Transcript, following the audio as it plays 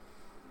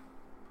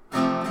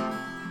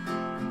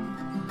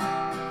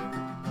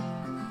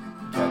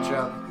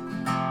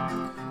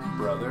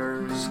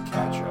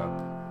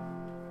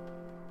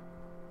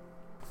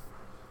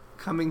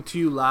Coming to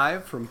you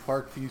live from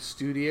Parkview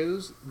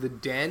Studios, The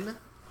Den.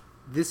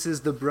 This is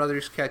the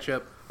Brothers Catch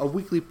Up, a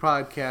weekly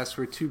podcast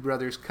where two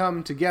brothers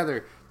come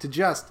together to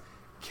just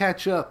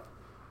catch up.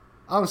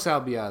 I'm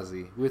Sal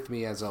Biazzi. With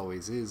me, as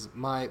always, is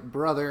my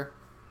brother,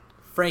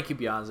 Frankie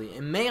Biazzi.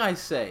 And may I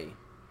say,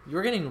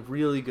 you're getting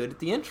really good at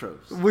the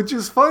intros. Which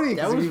is funny,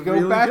 because if you go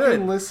really back good.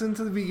 and listen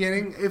to the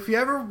beginning, if you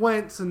ever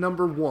went to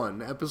number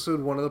 1, episode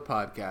 1 of the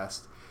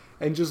podcast,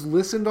 and just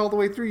listened all the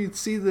way through, you'd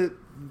see the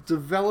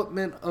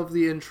development of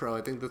the intro.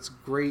 I think that's a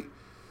great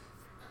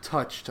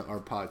touch to our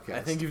podcast.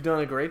 I think you've done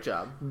a great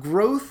job.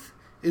 Growth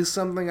is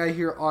something I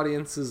hear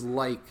audiences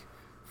like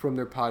from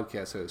their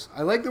podcast hosts.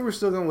 I like that we're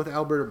still going with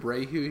Alberto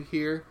Abreu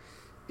here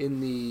in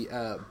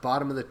the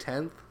bottom of the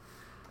 10th.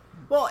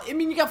 Well, I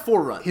mean, you got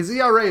 4 runs. His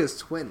ERA is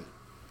 20.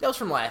 That was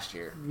from last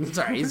year. It's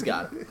all right. He's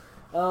got it.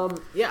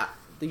 Yeah,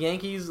 the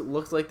Yankees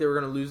looked like they were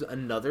going to lose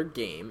another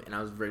game, and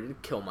I was ready to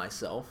kill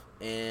myself.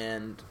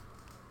 And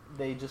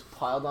they just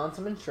piled on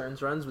some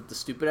insurance runs with the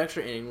stupid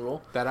extra inning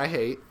rule. That I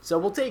hate. So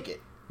we'll take it.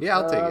 Yeah,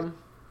 I'll take it.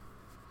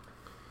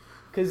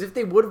 Because if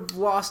they would have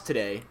lost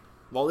today,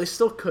 well, they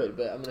still could,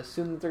 but I'm going to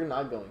assume that they're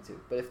not going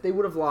to. But if they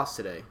would have lost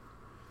today,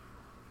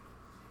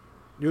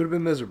 You would have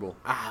been miserable.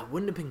 it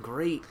wouldn't have been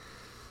great.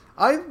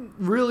 I've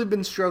really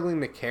been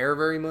struggling to care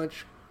very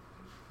much.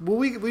 Well,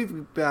 we've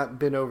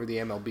been over the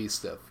MLB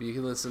stuff. You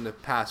can listen to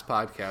past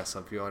podcasts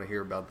if you want to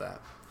hear about that.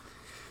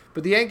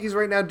 But the Yankees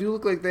right now do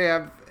look like they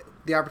have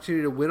the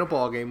opportunity to win a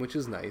ball game, which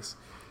is nice.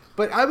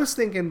 But I was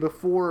thinking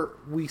before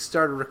we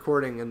started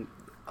recording, and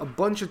a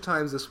bunch of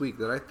times this week,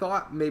 that I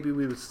thought maybe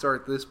we would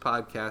start this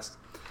podcast.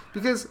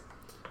 Because,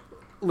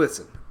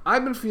 listen,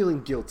 I've been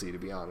feeling guilty, to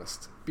be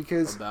honest.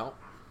 Because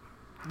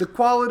the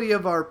quality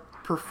of our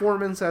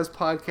performance as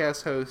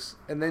podcast hosts,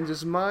 and then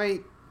just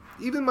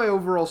even my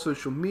overall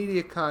social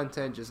media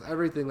content, just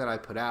everything that I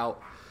put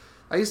out.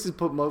 I used to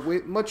put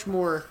much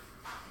more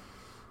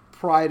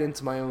pride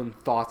into my own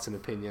thoughts and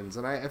opinions,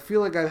 and I feel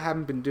like I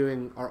haven't been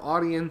doing our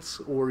audience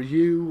or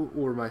you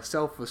or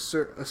myself a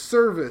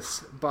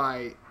service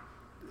by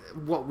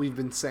what we've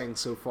been saying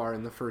so far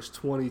in the first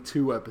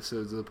 22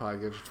 episodes of the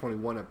podcast, or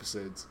 21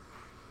 episodes.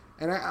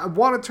 And I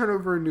want to turn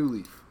over a new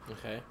leaf.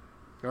 Okay.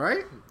 All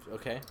right?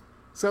 Okay.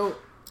 So,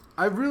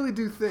 I really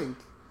do think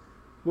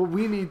what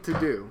we need to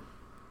do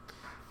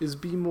is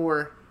be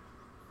more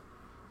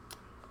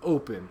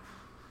open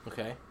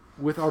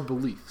with our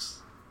beliefs.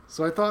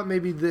 So I thought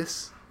maybe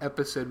this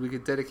episode we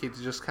could dedicate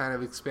to just kind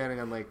of expanding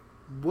on, like,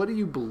 what do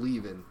you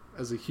believe in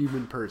as a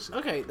human person?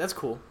 Okay, that's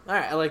cool. All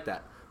right, I like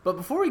that. But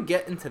before we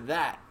get into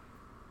that,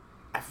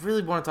 I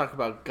really want to talk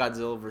about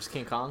Godzilla vs.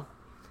 King Kong.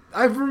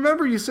 I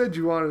remember you said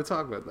you wanted to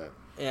talk about that.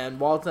 And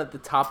while it's at the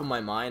top of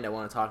my mind, I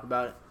want to talk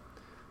about it.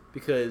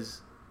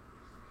 Because,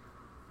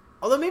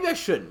 although maybe I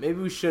shouldn't.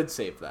 Maybe we should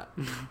save that.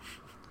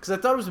 Because I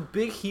thought it was a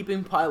big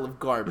heaping pile of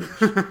garbage.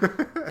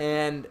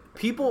 And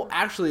people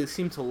actually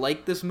seem to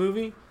like this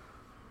movie.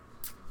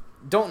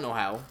 Don't know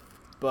how,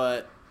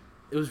 but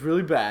it was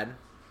really bad.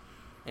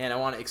 And I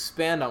want to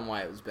expand on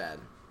why it was bad.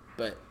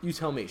 But you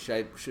tell me,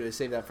 should I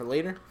save that for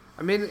later?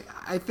 I mean,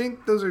 I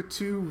think those are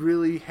two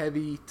really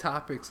heavy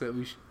topics that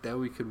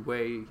we could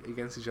weigh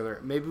against each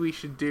other. Maybe we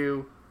should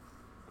do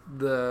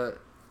the...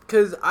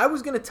 Because I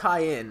was going to tie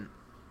in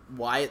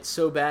why it's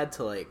so bad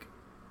to, like,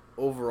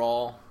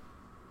 overall,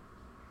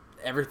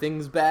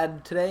 everything's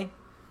bad today.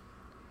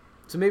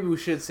 So maybe we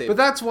should save But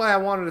that's why I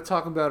wanted to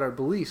talk about our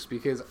beliefs,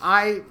 because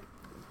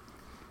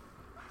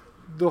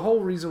the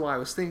whole reason why I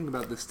was thinking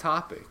about this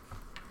topic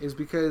is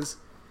because,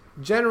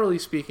 generally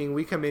speaking,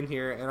 we come in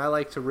here and I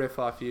like to riff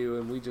off you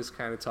and we just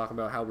kind of talk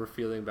about how we're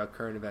feeling about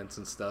current events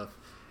and stuff.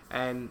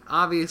 And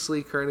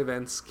obviously current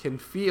events can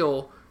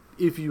feel,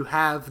 if you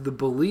have the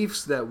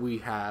beliefs that we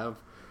have,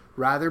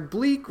 rather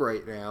bleak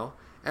right now.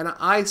 And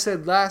I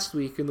said last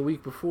week and the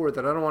week before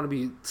that I don't want to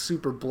be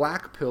super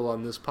black pill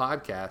on this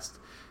podcast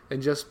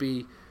and just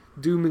be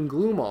doom and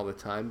gloom all the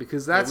time,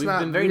 because that's not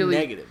been very really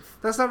negative.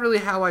 That's not really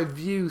how I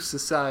view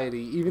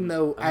society, even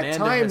though at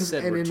times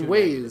and in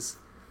ways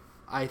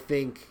I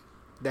think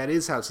that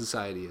is how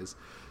society is.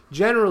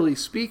 Generally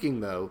speaking,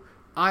 though,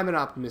 I'm an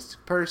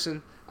optimistic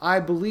person. I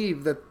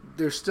believe that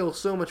there's still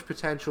so much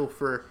potential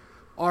for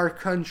our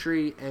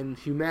country and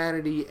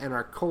humanity and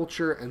our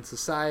culture and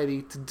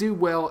society to do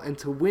well and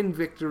to win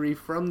victory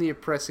from the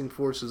oppressing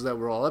forces that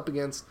we're all up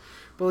against.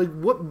 But, like,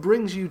 what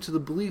brings you to the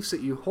beliefs that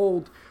you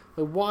hold?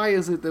 Like, why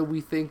is it that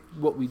we think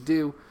what we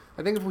do?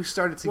 I think if we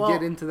started to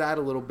get into that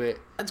a little bit.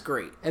 That's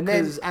great. And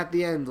then at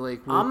the end,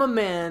 like... I'm a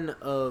man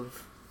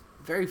of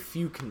very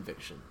few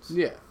convictions.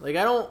 Yeah. Like,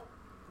 I don't...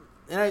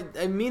 And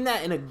I mean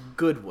that in a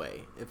good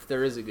way, if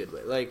there is a good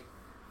way. Like,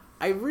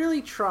 I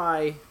really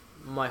try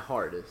my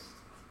hardest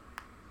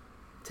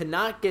to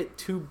not get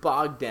too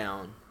bogged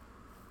down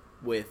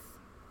with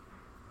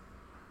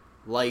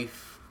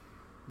life,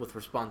 with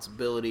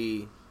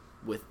responsibility,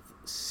 with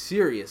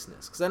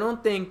seriousness. Because I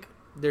don't think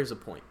there's a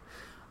point.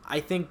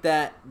 I think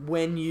that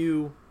when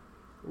you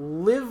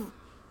live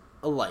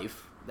a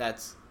life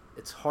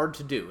it's hard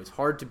to do. It's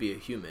hard to be a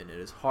human. It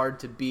is hard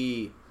to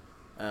be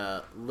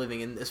living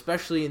in,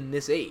 especially in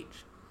this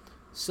age.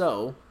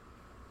 So,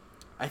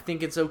 I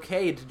think it's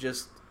okay to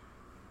just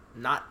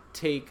not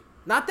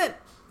that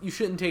you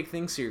shouldn't take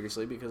things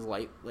seriously, because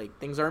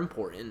things are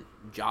important,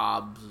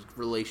 jobs,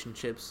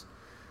 relationships.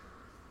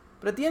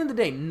 But at the end of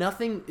the day,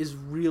 nothing is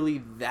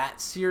really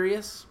that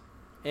serious,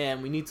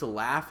 and we need to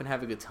laugh and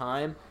have a good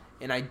time.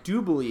 And I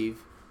do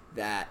believe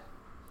that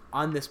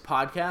on this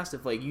podcast,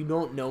 if you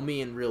don't know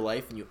me in real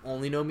life and you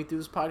only know me through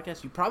this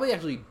podcast, you probably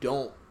actually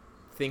don't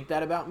think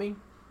that about me.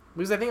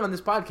 Because I think on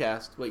this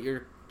podcast, what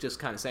you're just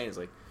kind of saying is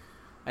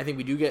I think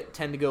we do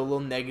tend to go a little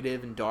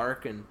negative and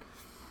dark, and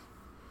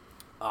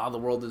the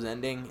world is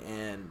ending,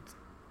 and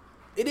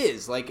it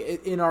is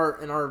in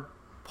our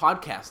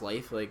podcast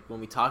life. When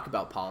we talk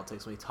about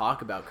politics, when we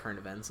talk about current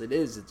events,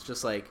 it's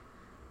just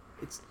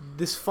it's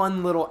this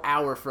fun little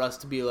hour for us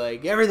to be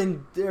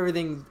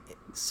everything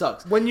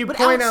sucks. When you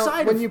point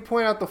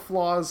out the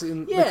flaws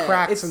in the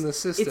cracks in the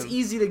system, it's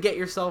easy to get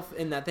yourself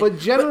in that thing. But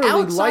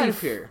generally,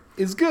 life here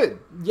is good.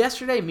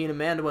 Yesterday, me and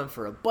Amanda went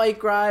for a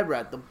bike ride. We're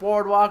at the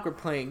boardwalk. We're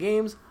playing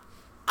games.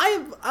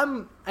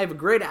 I have a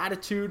great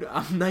attitude.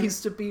 I'm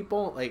nice to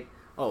people.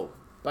 Oh,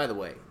 by the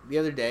way, the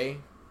other day,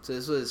 so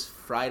this was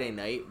Friday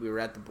night. We were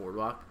at the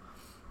boardwalk,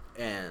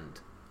 and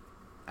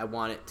I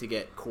wanted to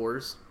get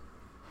Coors.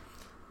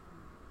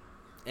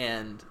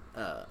 And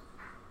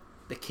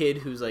the kid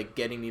who's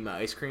getting me my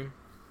ice cream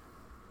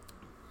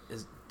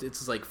it's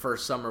his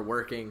first summer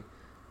working,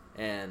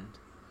 and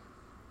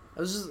I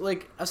was just I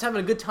was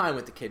having a good time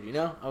with the kid,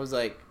 I was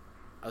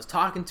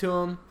talking to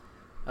him.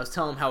 I was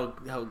telling him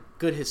how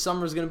good his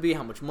summer is going to be,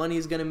 how much money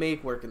he's going to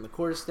make working the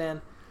Coors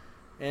stand.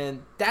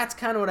 And that's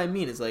kind of what I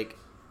mean is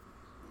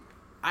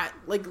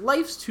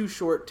life's too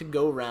short to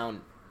go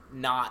around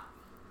not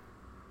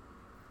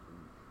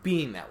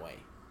being that way.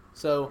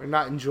 So or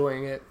not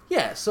enjoying it.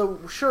 Yeah,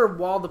 so sure,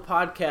 while the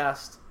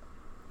podcast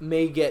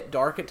may get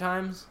dark at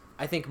times,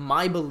 I think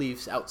my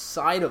beliefs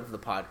outside of the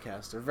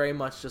podcast are very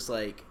much just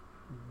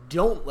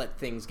don't let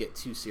things get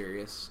too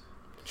serious.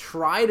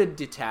 Try to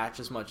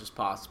detach as much as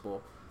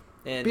possible.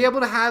 And be able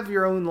to have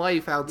your own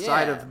life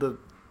outside of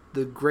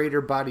the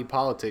greater body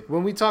politic.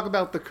 When we talk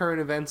about the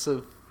current events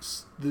of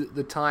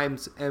the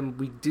times, and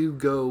we do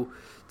go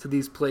to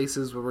these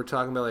places where we're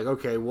talking about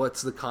okay,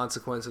 what's the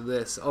consequence of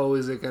this? Oh,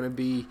 is it going to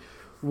be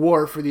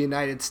war for the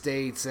United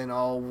States, and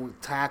all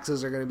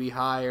taxes are going to be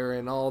higher,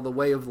 and all the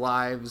way of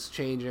lives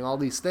changing, all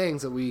these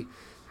things that we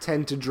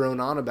tend to drone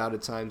on about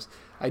at times.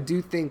 I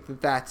do think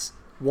that that's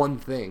one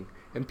thing.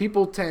 And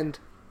people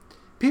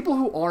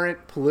who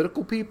aren't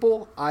political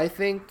people, I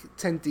think,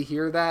 tend to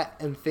hear that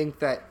and think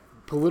that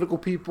political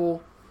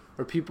people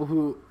are people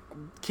who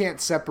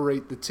can't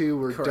separate the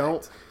two or Correct.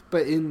 Don't.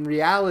 But in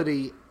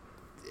reality,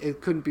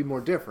 it couldn't be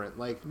more different.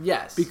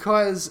 Yes.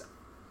 Because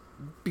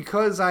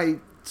I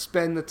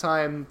spend the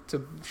time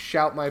to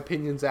shout my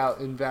opinions out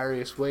in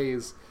various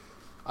ways,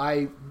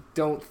 I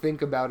don't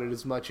think about it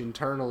as much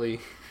internally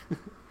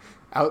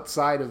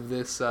outside of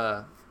this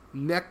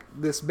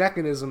this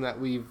mechanism that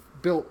we've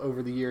built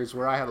over the years,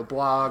 where I have a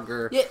blog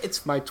or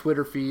it's my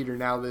Twitter feed or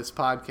now this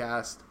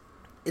podcast.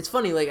 It's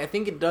funny, I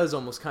think it does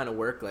almost kind of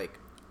work,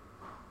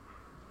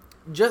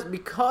 just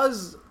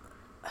because...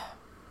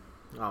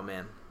 Oh,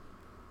 man.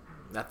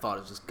 That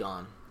thought is just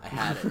gone. I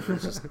had it. It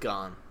was just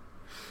gone.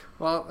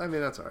 Well, I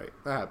mean, that's all right.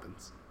 That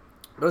happens.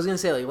 But I was going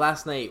to say,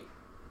 last night,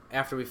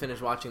 after we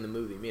finished watching the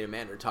movie, me and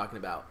Amanda were talking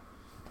about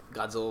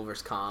Godzilla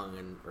vs. Kong,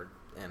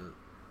 and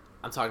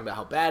I'm talking about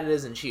how bad it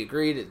is, and she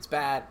agreed it's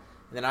bad.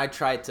 And then I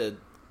tried to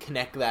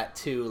connect that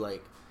to,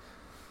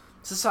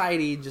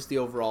 society, just the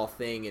overall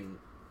thing, and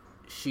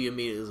she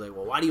immediately was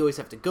well, why do you always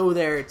have to go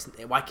there?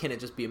 Why can't it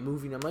just be a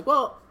movie? And I'm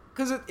well,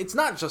 because it's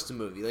not just a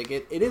movie.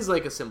 It is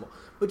a symbol.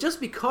 But just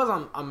because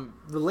I'm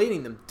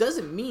relating them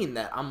doesn't mean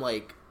that I'm,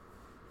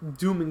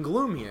 doom and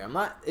gloom here. I'm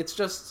not. It's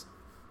just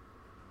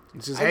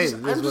I'm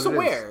just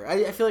aware.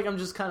 I feel I'm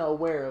just kind of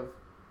aware of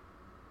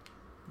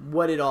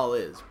what it all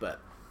is.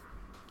 But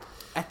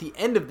at the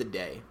end of the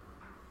day,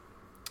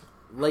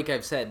 like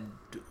I've said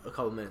a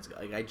couple minutes ago,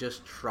 I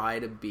just try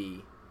to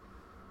be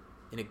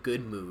in a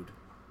good mood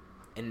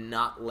and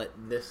not let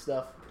this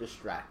stuff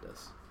distract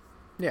us.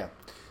 Yeah.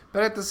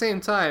 But at the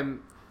same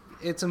time,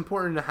 it's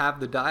important to have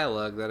the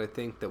dialogue that I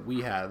think that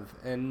we have,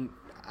 and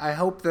I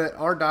hope that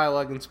our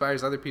dialogue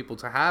inspires other people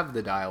to have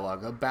the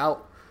dialogue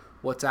about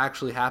what's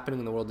actually happening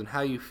in the world and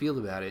how you feel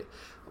about it.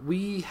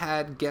 We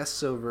had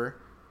guests over.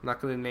 I'm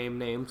not going to name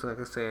names. I'm not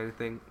going to say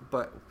anything.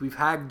 But we've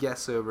had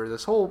guests over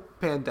this whole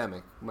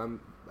pandemic.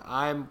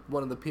 I'm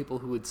one of the people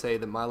who would say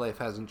that my life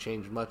hasn't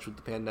changed much with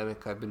the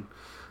pandemic. I've been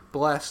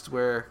blessed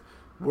where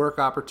work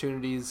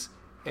opportunities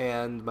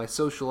and my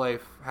social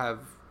life have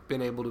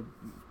been able to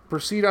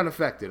proceed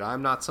unaffected.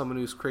 I'm not someone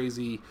who's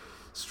crazy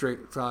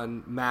strict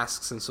on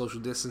masks and social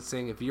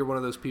distancing. If you're one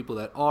of those people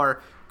that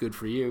are, good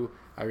for you.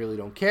 I really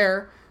don't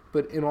care.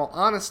 But in all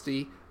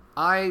honesty,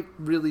 I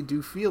really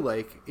do feel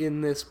like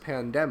in this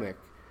pandemic,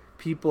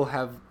 people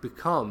have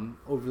become,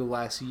 over the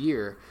last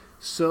year,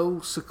 so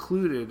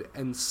secluded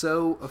and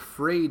so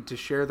afraid to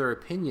share their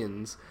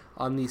opinions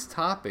on these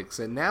topics.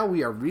 And now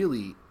we are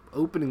really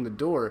opening the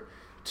door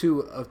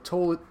to a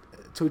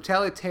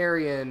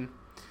totalitarian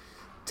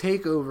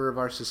takeover of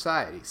our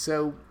society.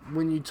 So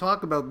when you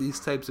talk about these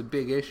types of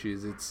big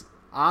issues, it's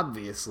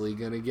obviously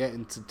going to get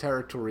into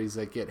territories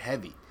that get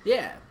heavy.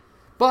 Yeah.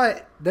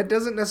 But that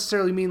doesn't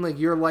necessarily mean like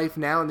your life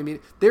now.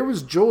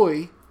 There's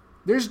joy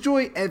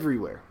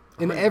everywhere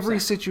in 100%. every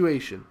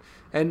situation.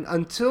 And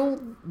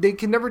until they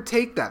can never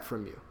take that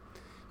from you.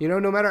 You know,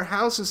 no matter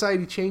how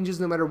society changes,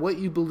 no matter what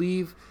you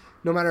believe,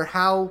 no matter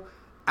how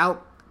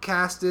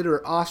outcasted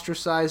or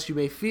ostracized you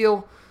may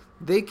feel,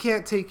 they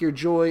can't take your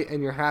joy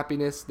and your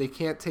happiness. They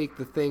can't take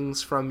the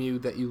things from you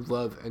that you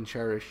love and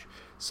cherish.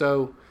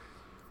 So,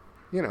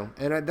 you know,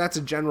 and that's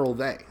a general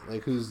they,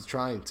 like who's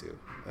trying to.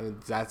 And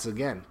that's,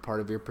 again, part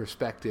of your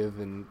perspective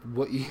and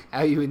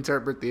how you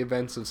interpret the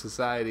events of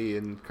society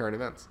and current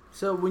events.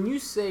 So when you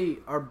say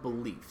our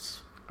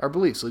beliefs,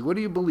 like what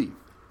do you believe?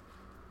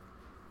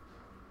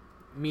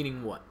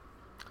 meaning what?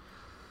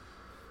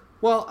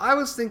 Well, I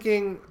was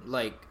thinking,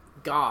 Like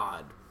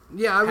God.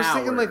 yeah, I was Power.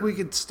 thinking like we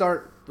could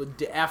start. But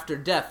after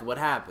death, what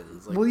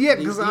happens? Like, Well, yeah,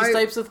 these because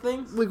types of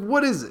things. Like,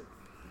 what is it?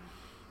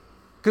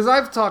 Because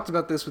I've talked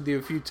about this with you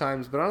a few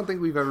times, but I don't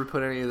think we've ever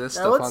put any of this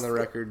Now, stuff on the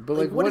record. But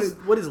like, what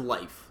is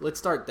life? Let's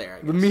start there. I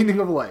guess. the meaning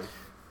of life?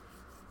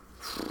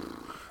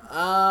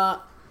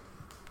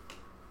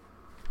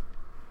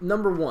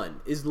 Number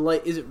one is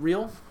it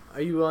real?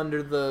 Are you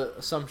under the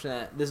assumption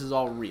that this is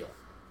all real?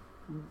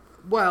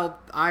 Well,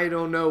 I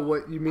don't know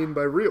what you mean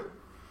by real.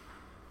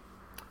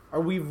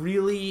 Are we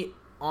really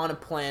on a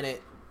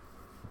planet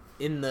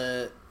in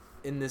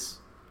this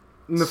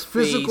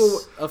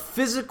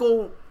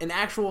Physical, an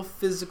actual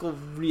physical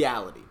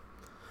reality,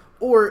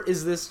 or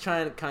is this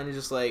kind of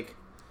just like,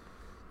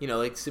 you know,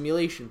 like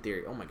simulation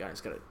theory? Oh my god,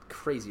 it's got a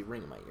crazy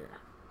ring in my ear.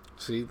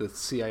 See, the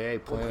CIA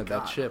planted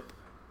that ship,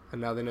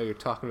 and now they know you're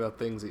talking about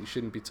things that you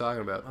shouldn't be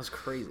talking about. That was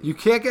crazy. You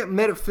can't get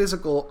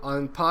metaphysical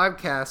on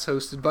podcasts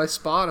hosted by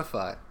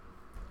Spotify.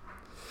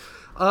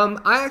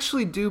 I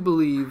actually do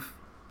believe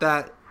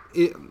that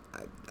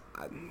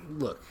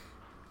look,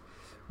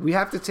 we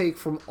have to take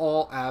from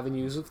all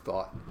avenues of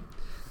thought.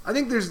 I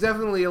think there's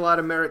definitely a lot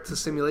of merit to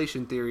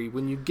simulation theory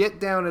when you get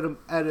down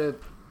at a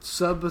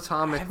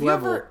subatomic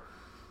level.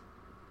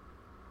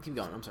 Keep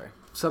going. I'm sorry.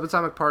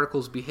 Subatomic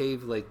particles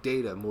behave like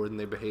data more than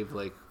they behave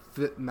like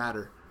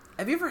matter.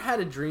 Have you ever had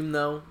a dream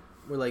though,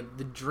 where like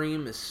the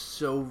dream is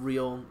so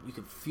real, you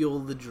can feel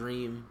the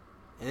dream,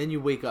 and then you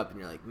wake up and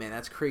you're like, man,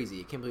 that's crazy.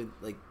 I can't believe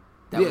like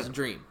that was a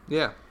dream.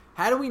 Yeah.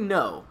 How do we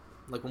know,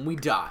 like when we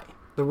die,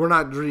 that we're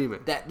not dreaming?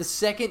 that the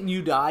second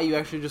you die, you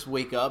actually just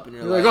wake up and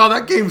you're like, oh,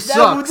 that game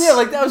sucks.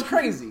 That was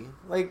crazy.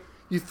 Like,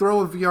 you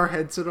throw a VR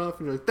headset off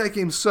and you're like, that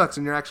game sucks,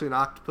 and you're actually an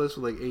octopus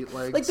with like 8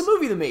 legs. like the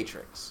movie The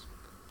Matrix.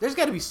 There's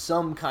got to be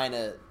some kind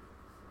of,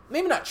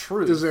 maybe not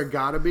truth. Does there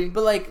gotta be?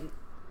 But like,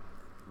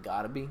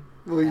 gotta be.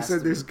 Well, you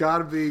said there's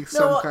gotta be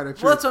some kind of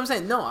truth. Well, that's what I'm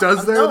saying. No.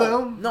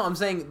 Though? No, I'm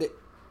saying that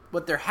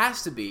what there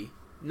has to be,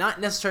 not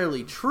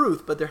necessarily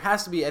truth, but there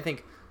has to be, I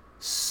think,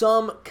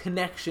 some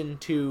connection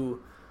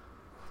to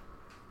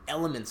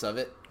elements of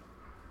it.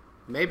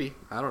 Maybe.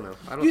 I don't know.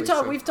 I don't think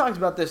so. We've talked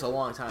about this a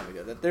long time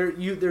ago.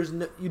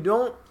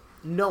 That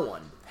no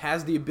one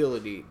has the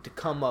ability to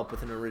come up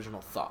with an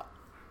original thought.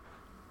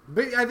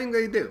 But I think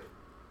they do.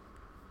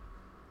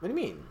 What do you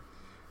mean?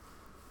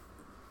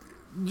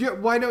 Yeah,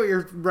 well, I know what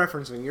you're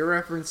referencing. You're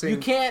referencing. You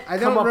can't. I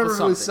don't come remember up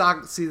who with was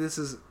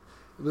something.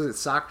 was it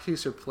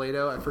Socrates or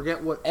Plato? I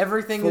forget what.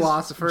 Everything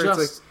philosopher. is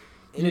just it's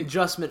like, an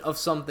adjustment of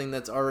something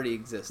that's already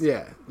existed.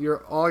 Yeah,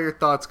 all your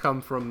thoughts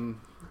come from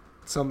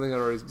something that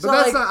already. But So,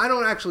 that's like, not. I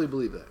don't actually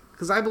believe that,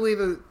 because I believe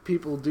that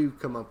people do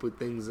come up with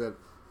things that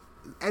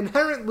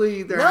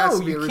inherently there has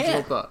to be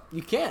original thought.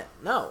 You can't.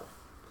 No.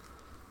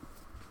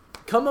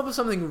 Come up with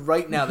something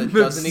right now that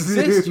doesn't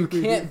exist. You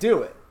can't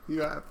do it.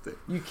 You have to.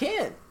 You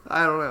can't.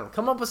 I don't know.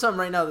 Come up with something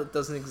right now that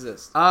doesn't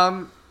exist.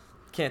 Um,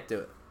 Can't do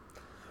it.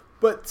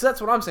 But so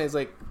that's what I'm saying.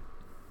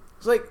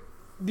 It's like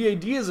the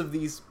ideas of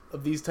these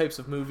types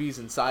of movies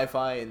and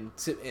sci-fi and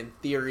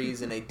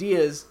theories and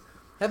ideas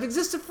have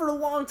existed for a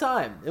long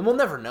time, and we'll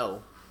never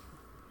know.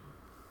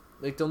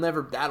 Like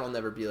that'll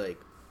never be like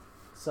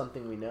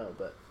something we know.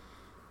 But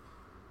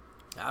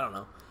I don't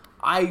know.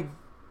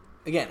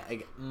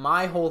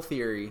 My whole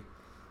theory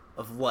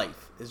of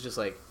life is just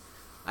like,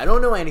 I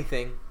don't know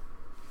anything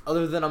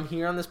other than I'm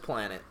here on this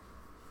planet,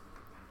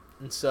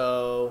 and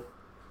so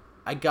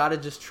I gotta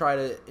just try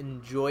to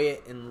enjoy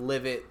it and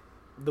live it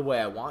the way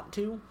I want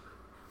to.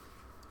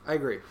 I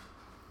agree.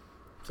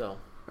 So,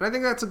 and I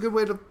think that's a good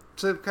way to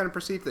kind of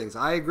perceive things.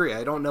 I agree.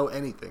 I don't know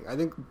anything. I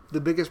think the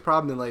biggest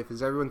problem in life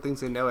is everyone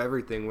thinks they know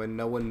everything when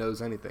no one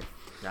knows anything.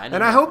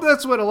 I hope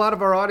that's what a lot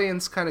of our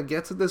audience kind of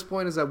gets at this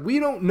point, is that we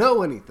don't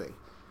know anything.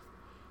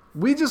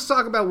 We just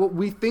talk about what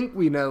we think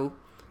we know,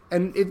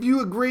 and if you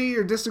agree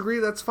or disagree,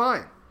 that's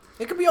fine.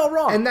 It could be all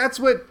wrong. And that's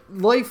what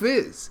life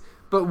is.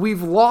 But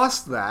we've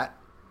lost that,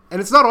 and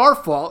it's not our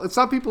fault. It's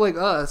not people like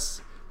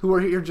us who are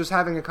here just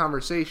having a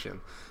conversation.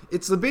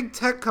 It's the big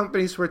tech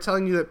companies who are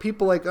telling you that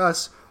people like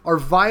us are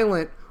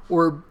violent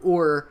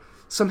or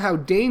somehow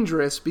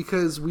dangerous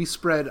because we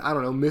spread, I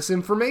don't know,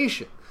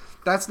 misinformation.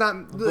 That's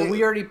not. But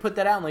we already put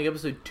that out in like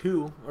episode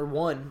 2 or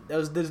 1. That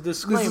was the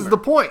disclaimer. This is the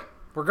point.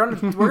 We're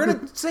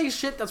gonna say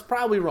shit that's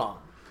probably wrong.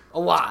 A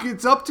lot.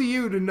 It's up to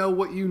you to know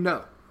what you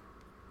know.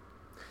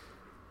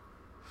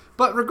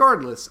 But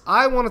regardless,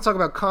 I want to talk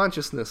about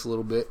consciousness a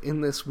little bit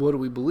in this What Do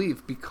We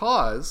Believe?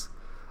 Because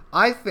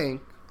I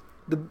think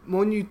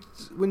when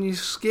you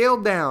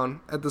scale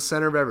down at the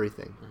center of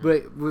everything,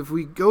 but if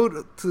we go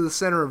to the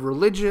center of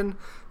religion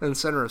and the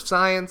center of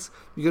science,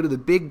 you go to the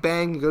Big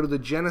Bang, you go to the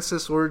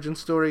Genesis origin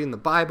story in the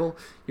Bible,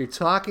 you're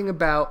talking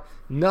about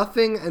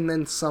nothing and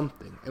then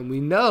something. And we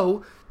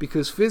know,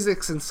 because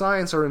physics and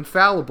science are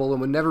infallible and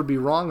would never be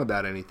wrong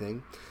about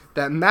anything,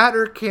 that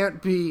matter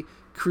can't be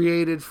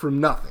created from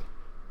nothing.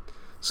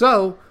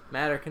 So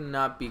matter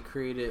cannot be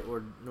created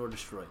nor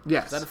destroyed.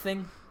 Yes. Is that a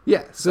thing?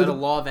 Yeah. Is that a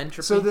law of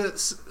entropy? So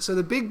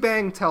the Big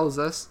Bang tells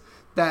us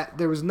that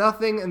there was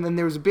nothing, and then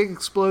there was a big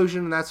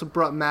explosion, and that's what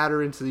brought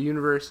matter into the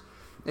universe.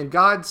 And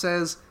God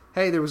says,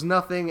 hey, there was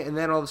nothing, and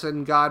then all of a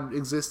sudden God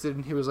existed,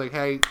 and he was like,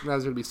 hey, now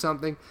there's going to be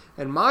something.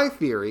 And my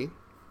theory,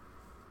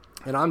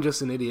 and I'm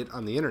just an idiot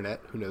on the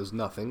internet who knows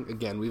nothing.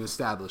 Again, we've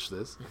established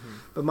this. Mm-hmm.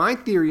 But my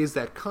theory is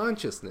that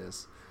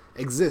consciousness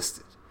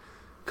existed.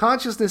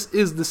 Consciousness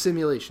is the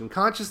simulation.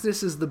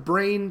 Consciousness is the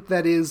brain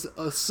that is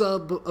a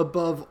sub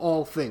above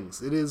all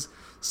things. It is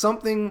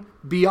something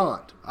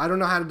beyond. I don't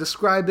know how to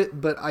describe it,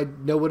 but I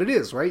know what it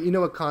is, right? You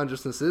know what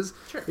consciousness is?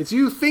 Sure. It's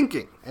you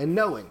thinking and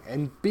knowing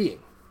and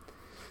being.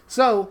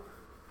 So,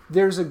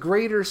 there's a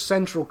greater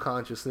central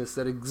consciousness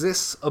that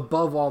exists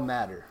above all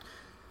matter.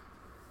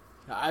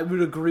 I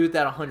would agree with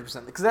that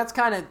 100%, because that's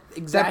kind of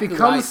exactly what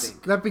I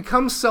think. That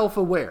becomes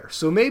self-aware.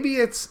 So maybe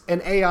it's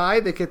an AI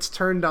that gets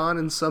turned on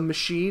in some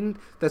machine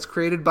that's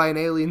created by an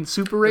alien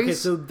super race. Okay,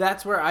 so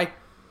that's where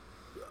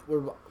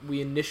we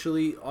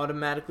initially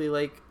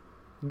automatically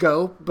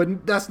go,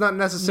 but that's not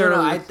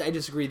necessarily. No, I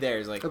disagree.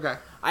 There's okay.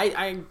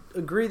 I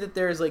agree that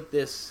there's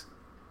this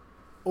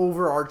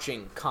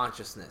overarching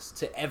consciousness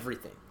to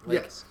everything.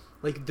 Yes,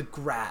 like the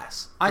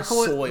grass, I the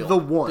call soil, it the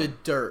one, the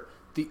dirt,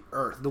 the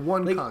earth, the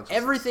one consciousness.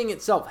 Everything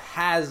itself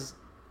has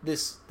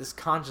this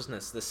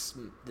consciousness, this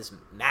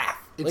math.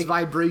 It's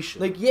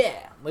vibration.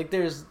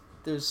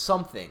 There's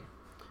something.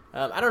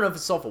 I don't know if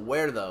it's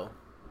self-aware though.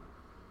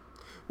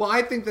 Well,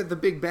 I think that the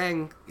Big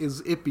Bang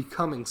is it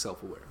becoming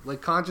self-aware.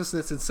 Like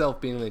consciousness itself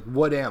being like,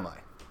 what am I?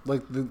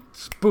 Like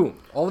boom,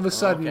 all of a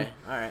sudden. Okay,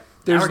 all right.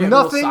 There's now we're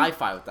nothing. a little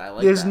sci-fi with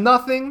that. There's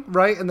nothing,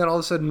 right? And then all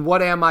of a sudden,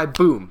 what am I?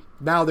 Boom.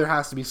 Now there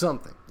has to be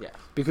something. Yeah.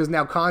 Because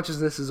now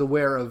consciousness is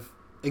aware of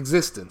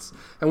existence.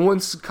 And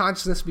once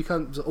consciousness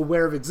becomes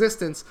aware of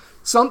existence,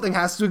 something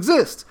has to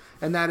exist.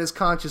 And that is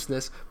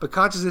consciousness. But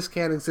consciousness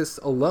can't exist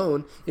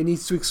alone. It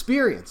needs to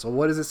experience. Well,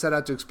 what does it set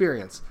out to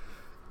experience?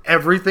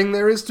 Everything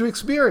there is to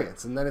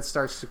experience. And then it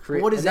starts to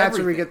create. What is that's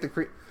everything? where we get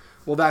the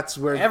well, that's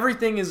where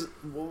everything is.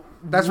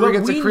 That's where we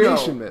get the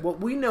creation myth.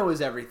 What we know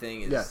is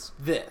everything is yes.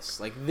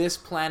 this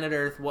planet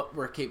Earth, what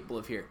we're capable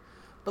of here.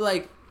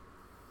 But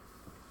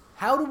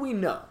how do we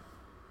know?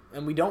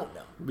 And we don't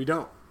know. We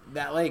don't.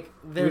 That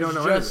there's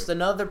just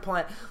another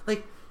planet.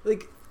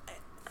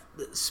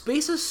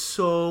 Space is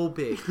so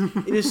big.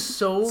 It is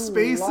so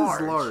space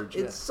large. Is large.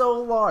 It's so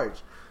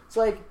large. It's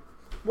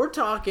we're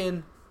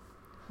talking.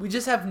 We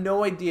just have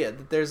no idea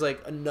that there's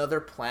another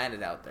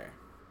planet out there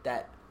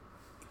that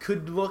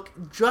could look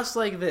just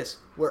like this,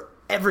 where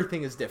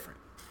everything is different.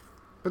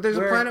 But there's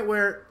a planet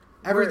where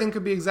everything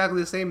could be exactly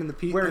the same in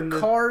the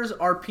cars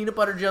are peanut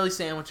butter jelly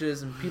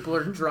sandwiches and people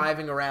are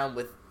driving around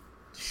with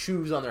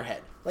shoes on their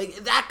head.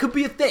 That could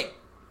be a thing.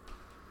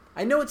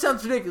 I know it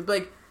sounds ridiculous,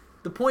 but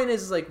the point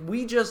is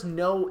we just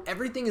know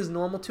everything is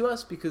normal to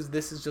us because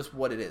this is just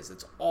what it is.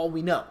 It's all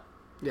we know.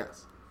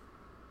 Yes.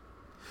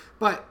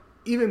 But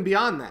even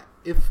beyond that,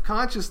 if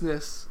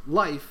consciousness,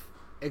 life,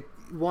 it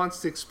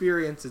wants to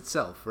experience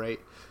itself, right?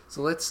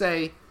 So let's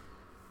say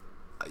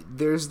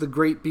there's the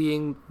great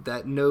being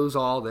that knows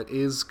all, that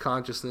is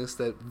consciousness,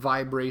 that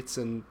vibrates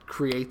and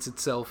creates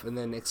itself and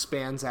then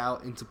expands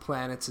out into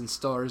planets and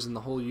stars in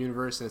the whole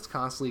universe, and it's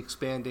constantly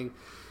expanding.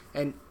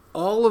 And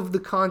all of the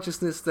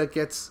consciousness that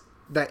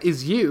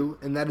is you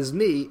and that is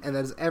me and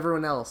that is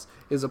everyone else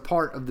is a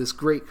part of this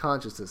great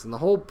consciousness. And the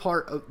whole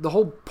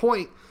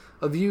point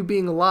of you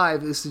being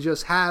alive is to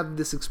just have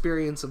this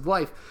experience of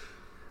life.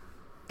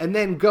 And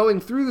then going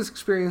through this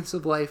experience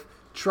of life,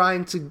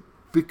 trying to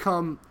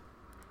become,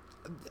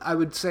 I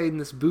would say in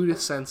this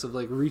Buddhist sense of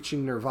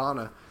reaching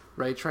nirvana,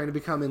 right? Trying to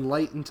become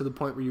enlightened to the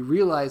point where you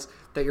realize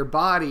that your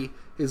body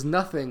is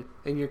nothing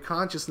and your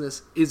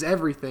consciousness is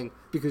everything,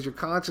 because your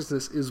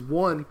consciousness is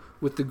one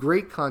with the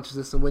great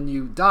consciousness. And when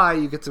you die,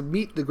 you get to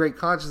meet the great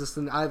consciousness,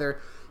 and either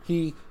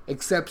he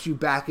accepts you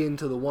back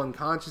into the one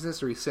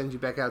consciousness or he sends you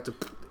back out to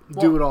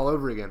do it all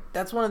over again.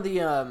 That's one of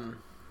the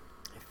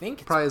I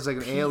think it's probably is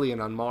an alien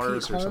on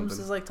Mars Pete or Holmes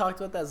something. Has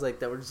talked about that. It's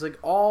that we're just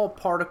all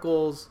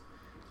particles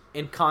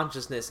in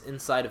consciousness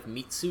inside of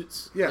meat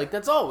suits. Yeah,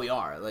 that's all we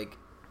are.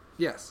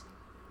 Yes,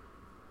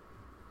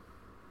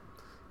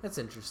 that's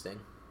interesting.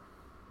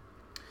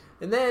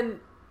 And then,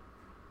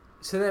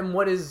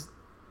 what is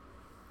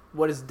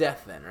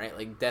death then?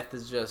 Right? Death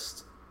is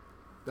just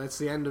That's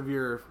the end of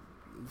your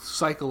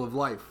cycle of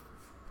life.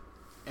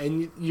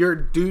 And your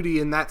duty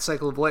in that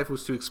cycle of life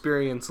was to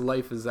experience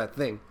life as that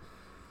thing.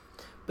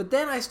 But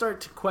then I start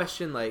to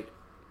question, like,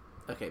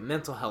 okay,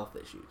 mental health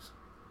issues.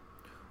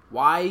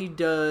 Why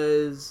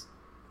does...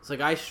 It's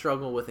like I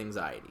struggle with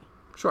anxiety.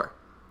 Sure.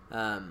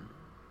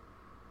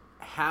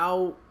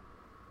 How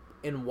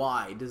and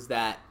why does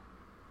that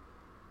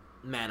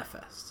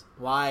manifest?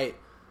 Why...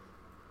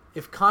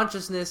 If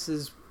consciousness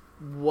is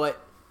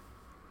what...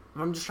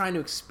 I'm just trying to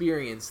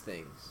experience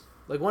things.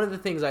 Like, one of the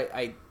things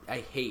I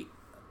hate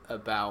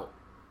about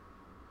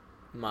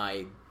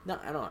my... No,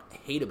 I don't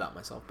hate about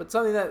myself, but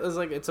something that is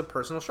like, it's a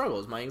personal struggle,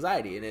 is my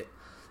anxiety. And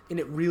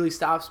it really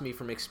stops me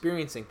from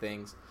experiencing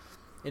things.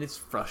 And it's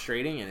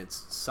frustrating, and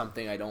it's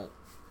something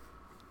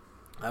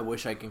I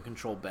wish I can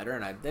control better,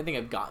 and I think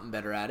I've gotten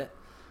better at it.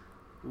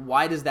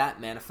 Why does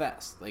that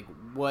manifest? Like,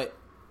 what...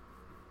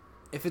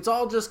 If it's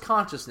all just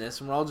consciousness,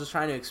 and we're all just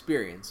trying to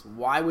experience,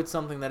 why would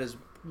something that is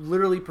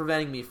literally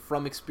preventing me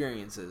from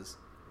experiences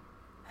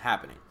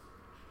happening?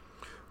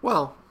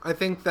 Well, I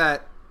think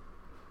that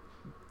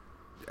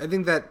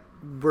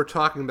we're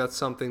talking about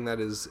something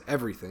that is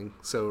everything.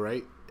 So,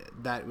 right,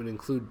 that would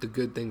include the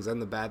good things and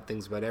the bad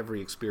things about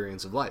every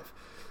experience of life.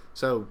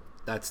 So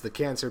that's the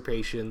cancer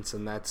patients,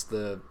 and that's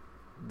the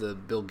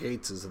Bill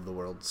Gateses of the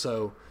world.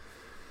 So,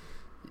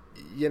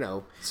 you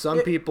know,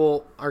 some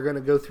people are going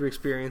to go through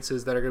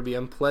experiences that are going to be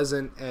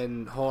unpleasant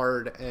and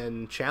hard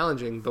and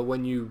challenging, but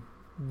when you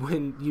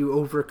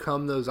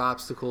overcome those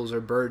obstacles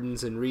or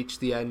burdens and reach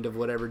the end of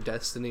whatever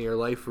destiny or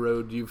life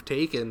road you've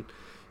taken,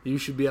 you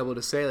should be able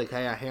to say, like,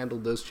 hey, I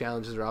handled those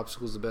challenges or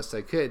obstacles the best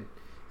I could.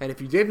 And if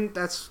you didn't,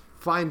 that's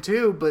fine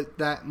too, but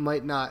that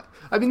might not...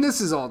 I mean, this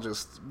is all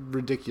just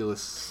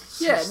ridiculous.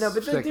 Yeah, no,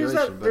 but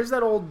there's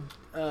that old...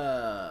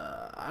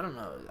 I don't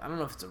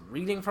know if it's a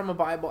reading from a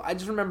Bible. I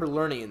just remember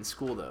learning in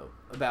school, though,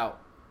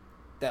 about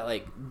that,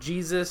 like,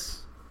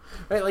 Jesus...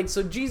 Right, like,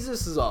 so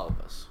Jesus is all of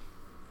us.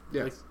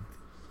 Yes. Like,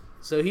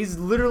 so he's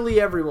literally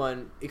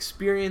everyone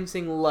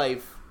experiencing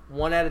life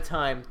one at a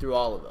time through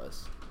all of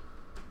us.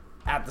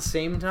 At the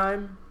same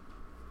time?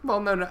 Well,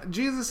 no.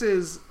 Jesus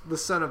is the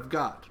Son of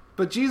God.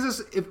 But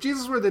if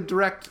Jesus were the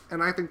direct,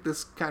 and I think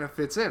this kind of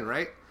fits in,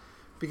 right?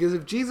 Because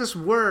if Jesus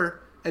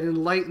were an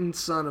enlightened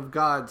Son of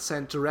God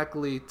sent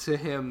directly to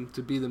him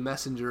to be the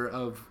messenger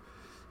of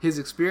his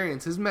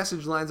experience, his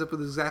message lines up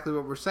with exactly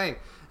what we're saying.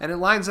 And it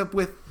lines up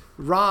with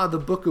Ra, the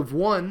Book of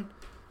One,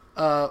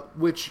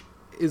 which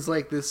is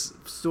like this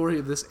story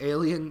of this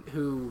alien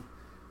who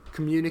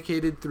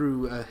communicated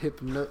through a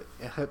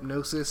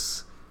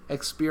hypnosis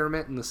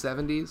experiment in the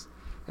 70s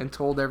and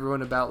told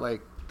everyone about,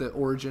 like, the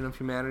origin of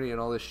humanity and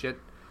all this shit,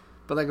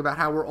 but, like, about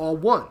how we're all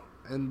one,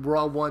 and we're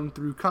all one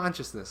through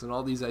consciousness and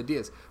all these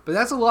ideas. But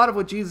that's a lot of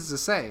what Jesus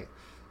is saying,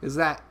 is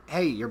that,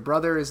 hey, your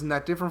brother isn't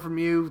that different from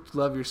you,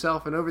 love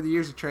yourself. And over the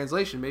years of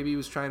translation, maybe he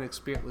was trying to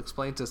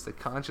explain to us that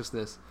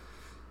consciousness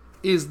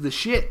is the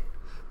shit.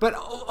 But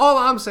all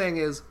I'm saying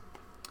is,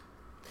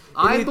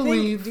 do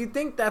you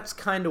think that's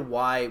kind of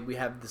why we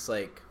have this,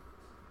 like,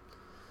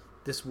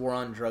 this war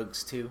on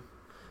drugs too?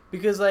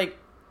 Because, like,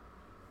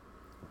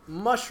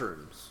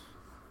 mushrooms,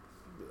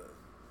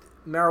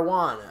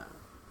 marijuana,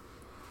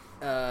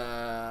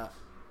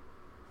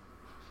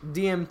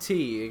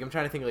 DMT, like, I'm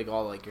trying to think of, like,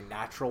 all, like, your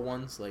natural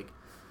ones, like,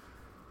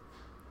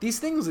 these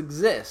things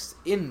exist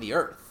in the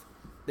earth.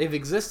 They've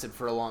existed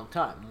for a long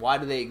time. Why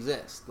do they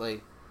exist?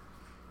 Like,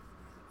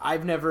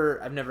 I've never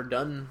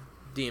done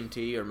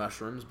DMT or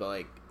mushrooms, but,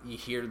 like, you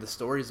hear the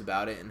stories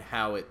about it and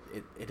how it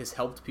has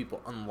helped people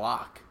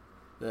unlock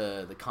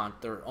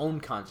their own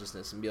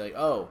consciousness and be like,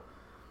 oh,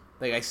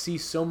 like, I see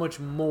so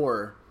much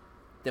more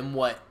than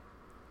what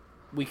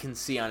we can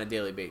see on a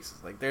daily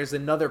basis. Like, there's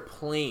another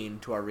plane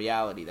to our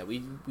reality that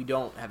we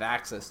don't have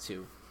access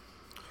to.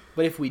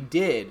 But if we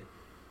did,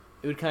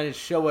 it would kind of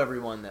show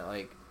everyone that,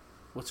 like,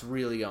 what's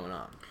really going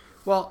on.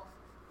 Well,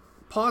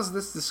 pause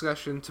this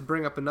discussion to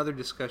bring up another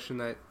discussion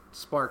that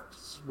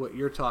sparks what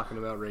you're talking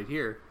about right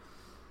here.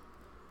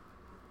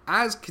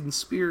 As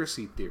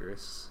conspiracy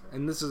theorists,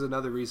 and this is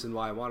another reason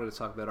why I wanted to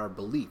talk about our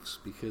beliefs,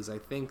 because I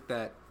think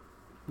that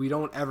we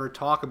don't ever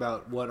talk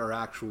about what our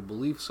actual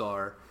beliefs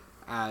are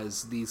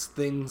as these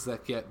things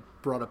that get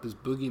brought up as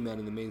boogeymen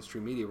in the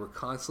mainstream media. We're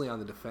constantly on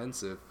the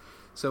defensive.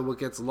 So what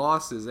gets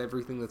lost is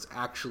everything that's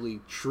actually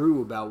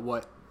true about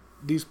what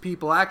these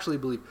people actually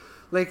believe.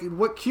 Like,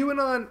 what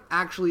QAnon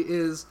actually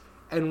is,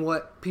 and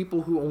what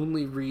people who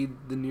only read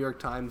the New York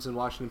Times and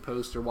Washington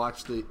Post or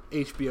watch the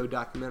HBO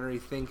documentary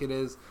think it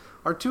is,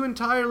 are two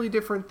entirely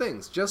different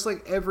things, just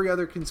like every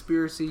other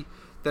conspiracy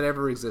that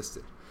ever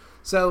existed.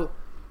 So,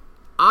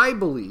 I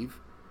believe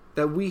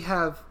that we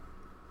have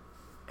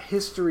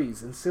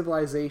histories and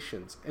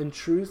civilizations and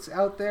truths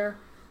out there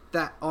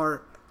that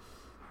are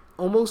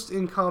almost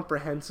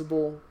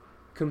incomprehensible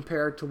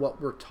compared to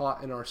what we're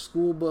taught in our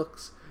school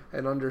books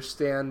and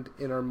understand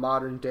in our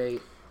modern day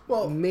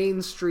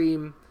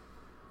mainstream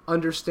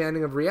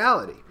understanding of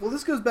reality. Well,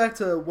 this goes back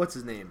to, what's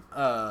his name?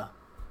 Graham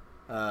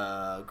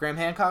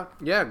Hancock?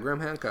 Yeah,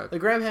 Graham Hancock.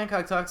 Like, Graham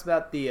Hancock talks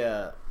about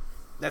the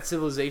that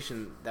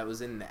civilization that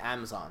was in the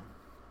Amazon.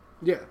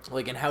 Yeah.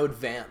 Like, and how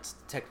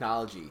advanced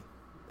technology,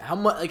 how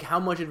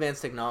much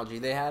advanced technology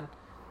they had,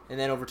 and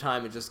then over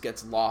time it just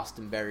gets lost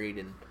and buried.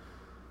 And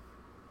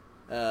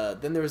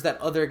then there was that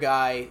other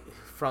guy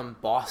from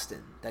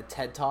Boston, that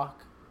TED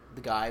Talk,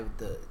 the guy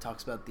with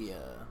talks about the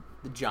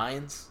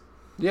giants.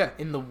 Yeah.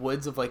 In the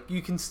woods of, like,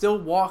 you can still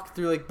walk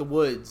through, like, the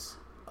woods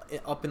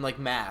up in, like,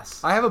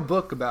 Mass. I have a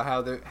book about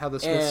how the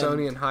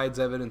Smithsonian hides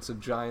evidence of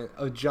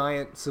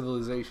giant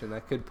civilization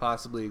that could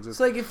possibly exist. It's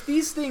like, if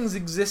these things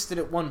existed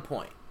at one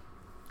point,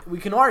 we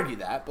can argue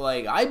that, but,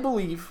 like, I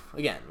believe,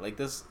 again, like,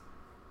 this,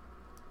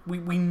 we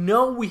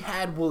know we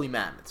had woolly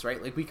mammoths,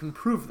 right? Like, we can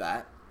prove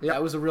that. Yep.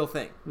 That was a real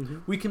thing. Mm-hmm.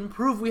 We can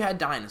prove we had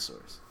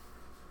dinosaurs.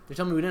 You're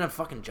telling me we didn't have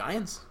fucking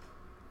giants?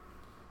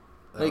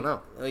 I don't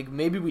know. Like,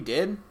 maybe we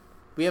did.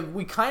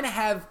 We kind of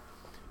have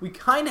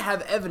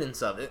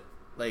evidence of it,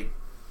 like,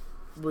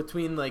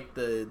 between, like,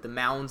 the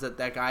mounds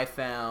that guy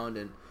found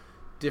and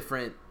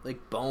different,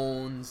 like,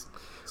 bones.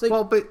 It's like,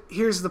 well, but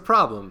here's the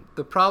problem.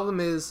 The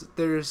problem is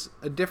there's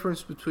a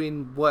difference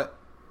between what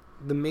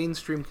the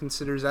mainstream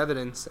considers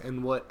evidence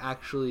and what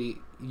actually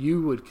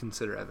you would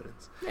consider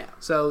evidence. Yeah.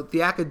 So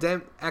the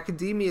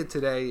academia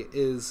today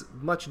is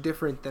much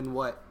different than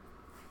what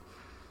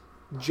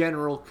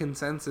general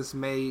consensus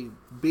may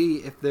be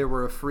if there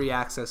were a free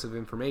access of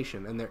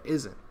information, and there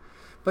isn't.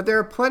 But there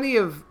are plenty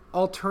of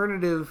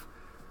alternative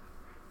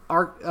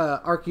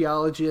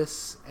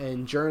archaeologists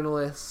and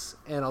journalists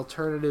and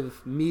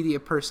alternative media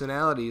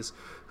personalities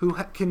who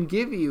can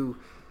give you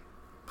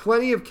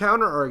plenty of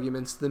counter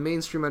arguments to the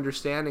mainstream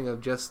understanding of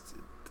just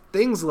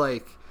things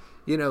like,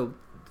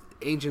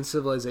 ancient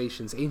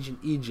civilizations, ancient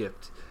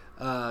Egypt,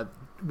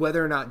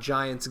 whether or not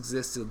giants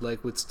existed,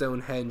 like with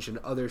Stonehenge and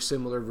other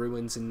similar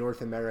ruins in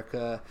North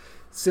America,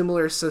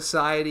 similar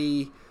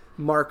society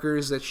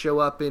markers that show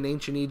up in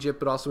ancient Egypt,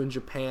 but also in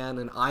Japan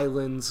and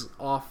islands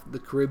off the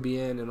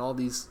Caribbean, and all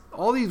these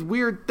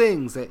weird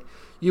things that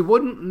you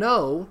wouldn't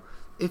know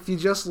if you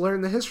just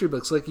learned the history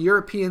books, like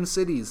European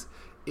cities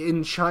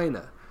in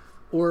China,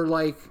 or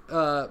like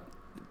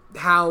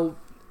how.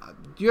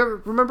 Do you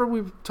ever remember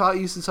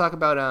used to talk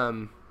about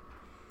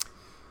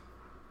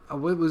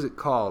what was it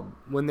called?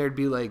 When there'd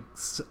be, like,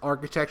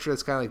 architecture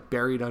that's kind of, like,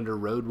 buried under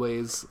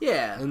roadways.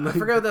 Yeah, and, like, I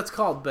forgot what that's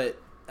called, but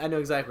I know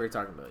exactly what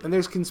you're talking about. And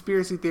there's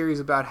conspiracy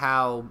theories about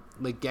how,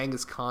 like,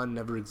 Genghis Khan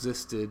never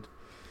existed.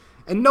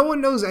 And no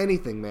one knows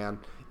anything, man.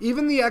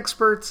 Even the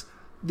experts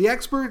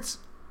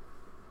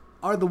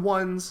are the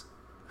ones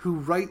who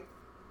write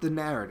the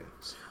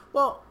narratives.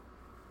 Well,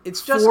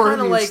 it's just kind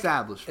of like...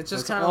 It's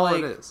just kind of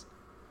like... It is.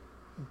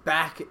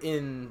 Back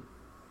in...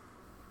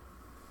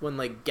 when,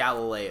 like,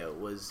 Galileo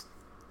was...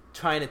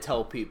 trying to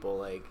tell people,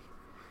 like,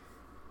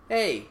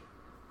 hey,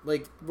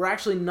 like, we're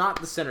actually not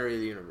the center of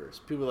the universe.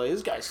 People are like,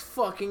 this guy's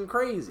fucking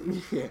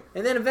crazy. Yeah.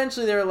 And then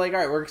eventually they're like, all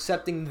right, we're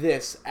accepting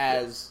this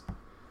as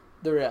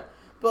the real.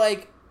 But,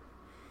 like,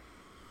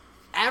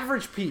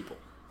 average people,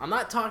 I'm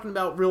not talking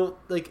about real,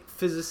 like,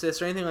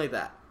 physicists or anything like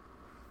that.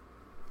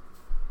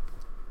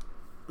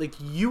 Like,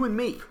 you and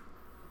me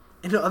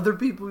and other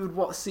people you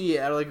would see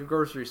at, like, a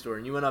grocery store,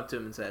 and you went up to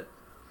him and said,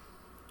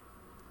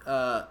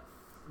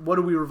 what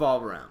do we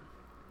revolve around?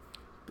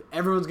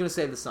 Everyone's going to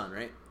say the sun,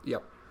 right?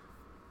 Yep.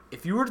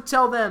 If you were to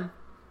tell them,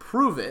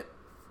 prove it,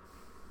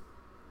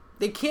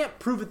 they can't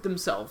prove it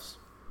themselves.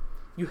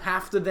 You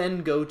have to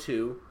then go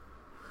to,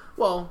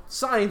 well,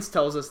 science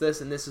tells us this,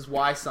 and this is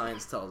why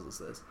science tells us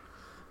this.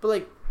 But,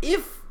 like,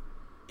 if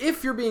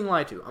you're being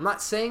lied to, I'm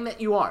not saying that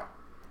you are.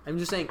 I'm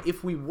just saying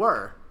if we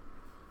were,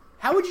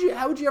 how would you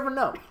ever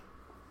know?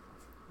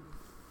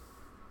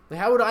 Like,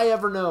 how would I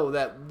ever know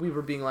that we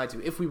were being lied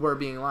to if we were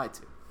being lied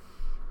to?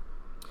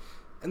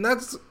 And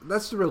that's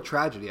the real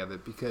tragedy of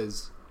it,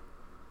 because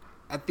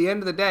at the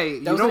end of the day,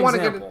 you don't want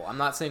to get. I'm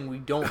not saying we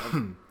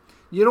don't.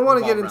 You don't want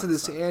to get into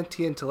this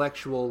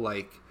anti-intellectual,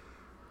 like,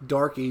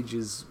 Dark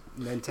Ages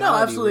mentality. No,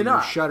 absolutely where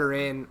not. You shut her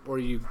in, or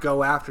you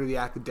go after the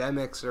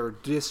academics, or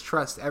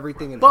distrust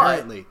everything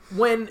inherently.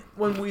 But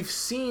when we've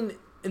seen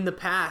in the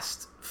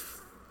past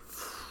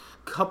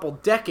couple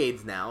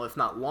decades now, if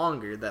not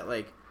longer, that,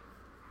 like,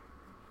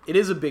 it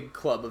is a big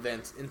club of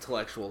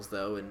intellectuals,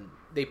 though, and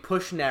they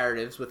push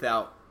narratives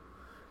without.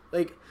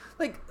 Like,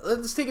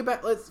 let's take it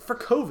back. For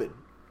COVID,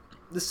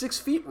 the 6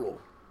 feet rule.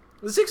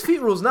 The 6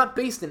 feet rule is not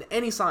based in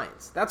any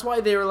science. That's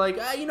why they were like,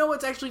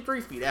 it's actually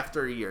 3 feet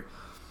after a year.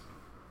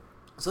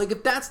 So, like,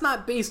 if that's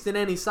not based in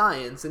any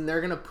science, and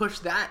they're gonna push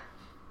that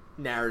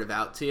narrative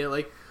out to you,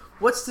 like,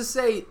 what's to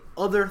say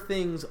other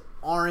things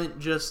aren't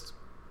just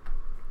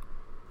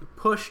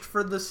pushed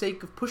for the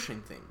sake of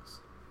pushing things?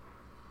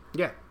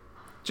 Yeah,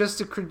 just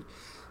to.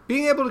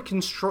 Being able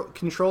to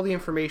control the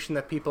information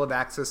that people have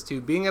access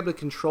to, being able to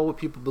control what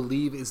people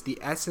believe, is the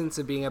essence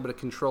of being able to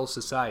control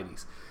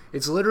societies.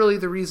 It's literally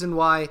the reason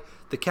why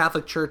the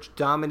Catholic Church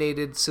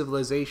dominated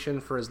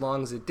civilization for as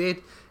long as it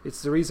did.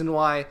 It's the reason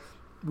why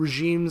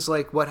regimes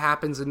like what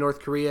happens in North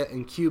Korea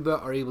and Cuba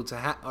are able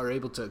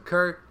to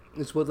occur.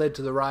 It's what led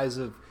to the rise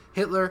of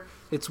Hitler.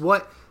 It's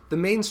what the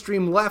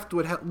mainstream left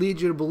would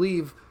lead you to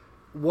believe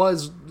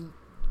was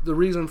the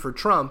reason for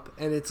Trump,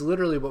 and it's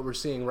literally what we're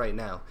seeing right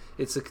now.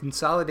 It's the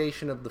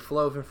consolidation of the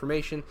flow of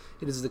information.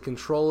 It is the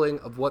controlling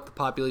of what the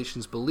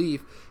populations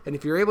believe. And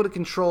if you're able to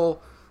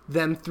control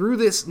them through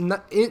this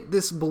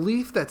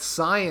belief that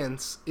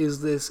science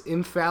is this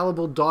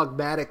infallible,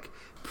 dogmatic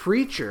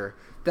preacher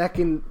that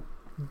can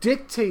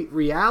dictate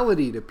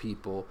reality to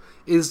people,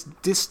 is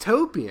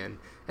dystopian.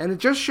 And it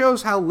just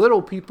shows how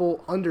little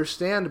people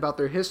understand about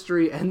their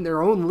history and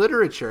their own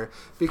literature,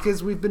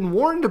 because we've been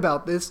warned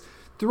about this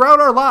throughout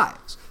our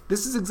lives.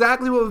 This is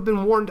exactly what we've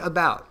been warned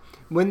about.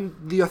 When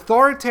the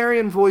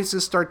authoritarian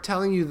voices start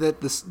telling you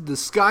that the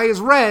sky is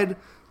red,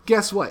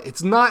 guess what?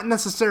 It's not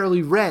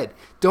necessarily red.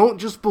 Don't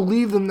just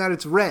believe them that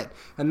it's red.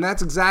 And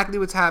that's exactly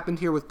what's happened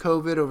here with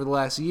COVID over the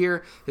last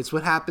year. It's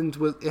what happened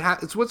with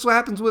it's what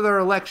happens with our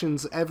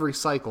elections every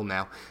cycle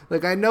now.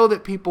 Like, I know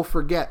that people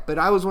forget, but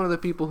I was one of the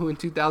people who in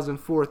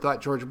 2004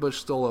 thought George Bush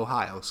stole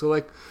Ohio. So,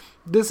 like,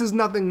 this is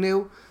nothing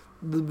new.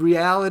 The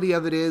reality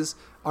of it is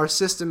our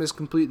system is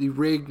completely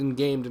rigged and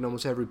gamed in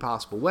almost every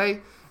possible way.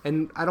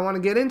 And I don't want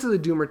to get into the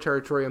doomer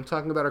territory. I'm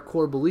talking about our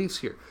core beliefs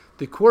here.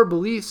 The core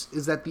beliefs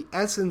is that the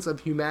essence of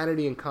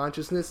humanity and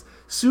consciousness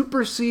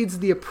supersedes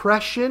the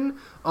oppression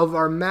of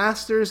our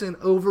masters and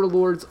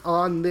overlords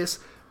on this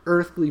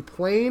earthly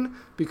plane,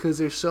 because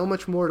there's so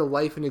much more to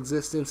life and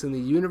existence in the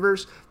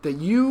universe that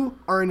you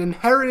are an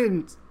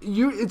inheritance.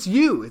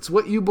 It's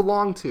what you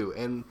belong to,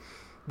 and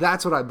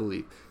that's what I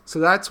believe. So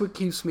that's what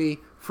keeps me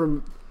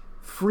from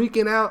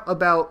freaking out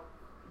about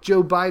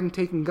Joe Biden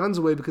taking guns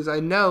away, because I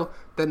know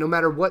that no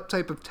matter what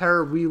type of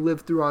terror we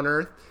live through on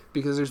Earth,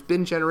 because there's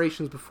been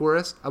generations before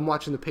us. I'm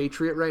watching The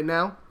Patriot right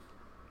now.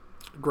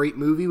 Great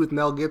movie with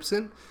Mel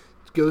Gibson.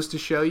 It goes to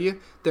show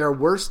you there are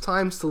worse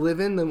times to live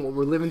in than what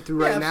we're living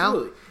through right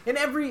absolutely. now.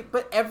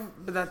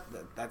 And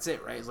that's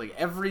it, right? It's like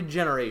every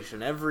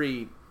generation,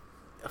 every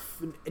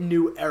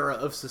new era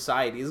of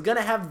society is going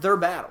to have their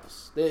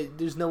battles.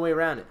 There's no way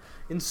around it.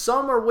 And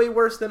some are way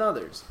worse than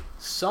others.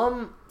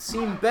 Some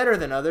seem better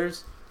than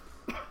others.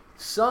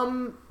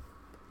 Some...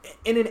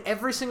 And in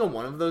every single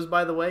one of those,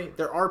 by the way,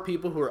 there are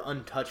people who are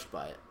untouched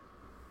by it.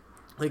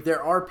 Like,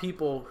 there are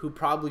people who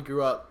probably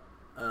grew up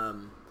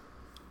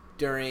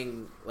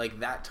during, like,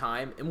 that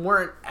time and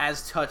weren't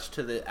as touched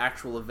to the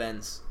actual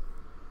events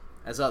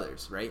as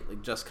others, right?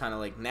 Like, just kind of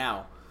like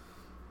now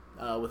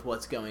with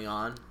what's going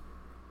on.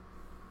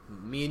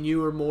 Me and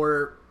you are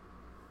more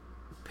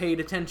paid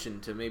attention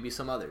to maybe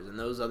some others, and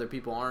those other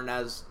people aren't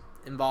as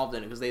involved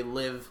in it because they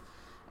live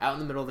out in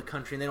the middle of the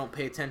country and they don't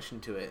pay attention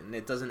to it, and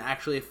it doesn't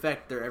actually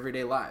affect their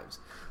everyday lives.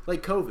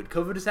 Like COVID.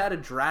 COVID has had a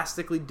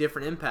drastically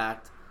different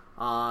impact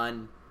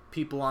on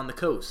people on the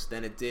coast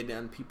than it did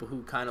on people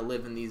who kind of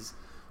live in these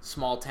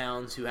small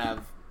towns who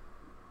have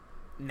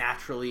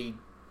naturally,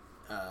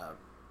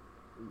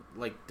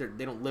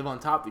 they don't live on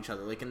top of each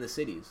other like in the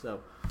cities. So,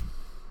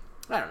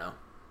 I don't know.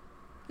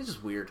 It's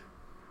just weird.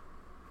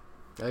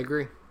 I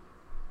agree.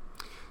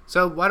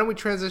 So why don't we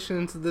transition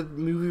into the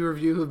movie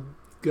review of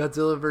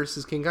Godzilla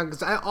vs. King Kong?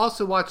 Because I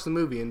also watched the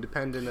movie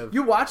independent of...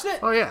 You watched it?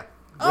 Oh, yeah.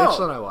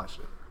 Rachel and I watched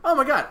it. Oh,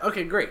 my God.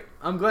 Okay, great.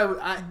 I'm glad...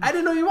 I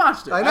didn't know you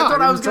watched it. I know. I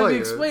thought I was going to be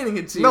explaining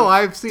it to you. No,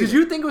 I've seen it. Did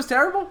you think it was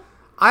terrible?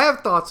 I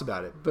have thoughts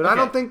about it, but okay. I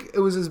don't think it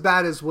was as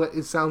bad as what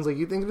it sounds like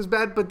you think it was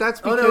bad, but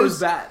that's because... Oh, no, it was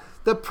bad.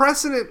 The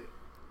precedent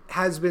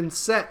has been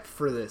set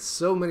for this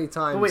so many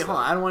times. But wait, hold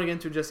on. I don't want to get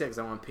into it just yet because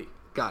I want to pee.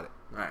 Got it.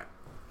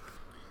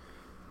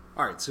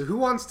 All right, so who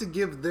wants to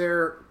give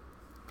their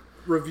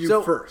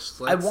review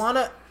first? I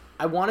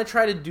want to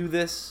try to do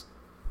this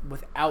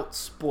without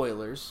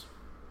spoilers.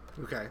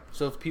 Okay.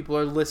 So if people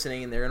are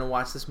listening and they're going to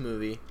watch this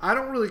movie... I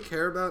don't really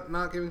care about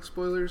not giving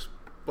spoilers,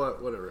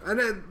 but whatever.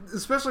 And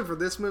especially for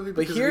this movie,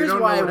 because we don't know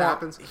what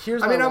happens.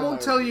 I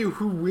won't tell you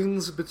who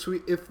wins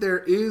between... If there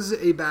is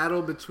a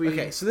battle between...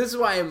 Okay, so this is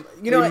why I'm...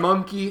 a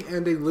monkey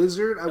and a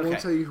lizard, I won't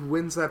tell you who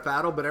wins that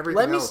battle, but everything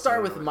else... Let me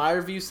start with my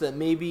review so that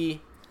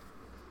maybe...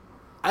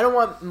 I don't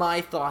want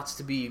my thoughts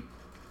to be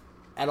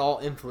at all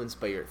influenced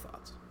by your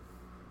thoughts.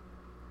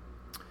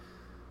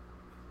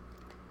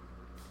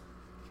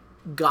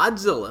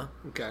 Godzilla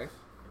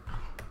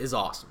is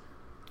awesome.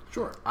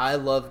 Sure. I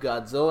love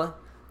Godzilla.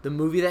 The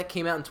movie that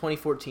came out in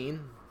 2014,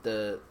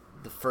 the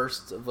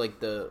first of like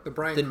the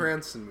Bryan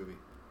Cranston movie.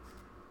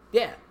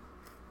 Yeah.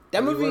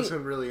 That movie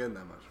wasn't really in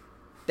that much.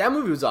 That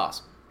movie was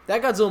awesome.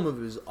 That Godzilla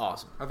movie was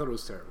awesome. I thought it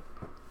was terrible.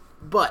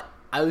 But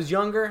I was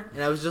younger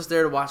and I was just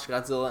there to watch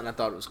Godzilla and I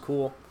thought it was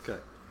cool. Okay.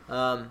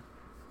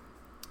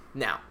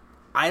 Now,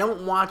 I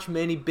don't watch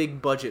many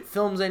big budget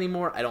films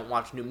anymore. I don't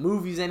watch new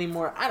movies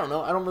anymore. I don't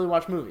know. I don't really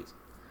watch movies.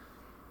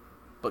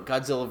 But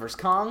Godzilla vs.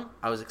 Kong,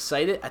 I was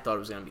excited. I thought it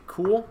was going to be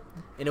cool.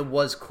 And it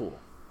was cool.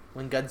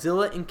 When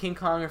Godzilla and King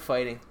Kong are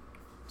fighting,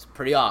 it's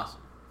pretty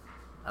awesome.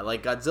 I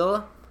like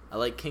Godzilla. I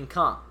like King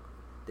Kong.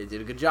 They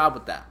did a good job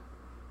with that.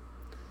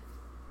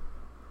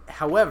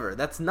 However,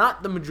 that's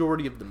not the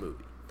majority of the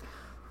movie.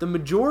 The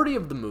majority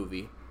of the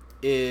movie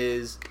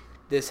is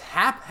this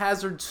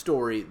haphazard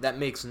story that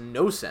makes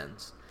no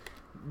sense.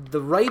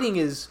 The writing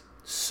is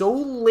so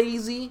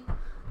lazy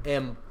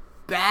and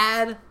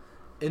bad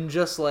and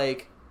just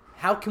like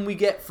how can we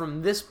get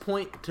from this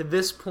point to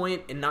this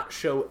point and not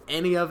show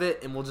any of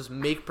it, and we'll just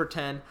make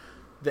pretend.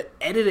 The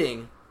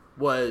editing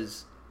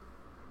was...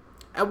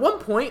 At one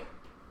point,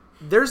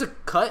 there's a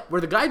cut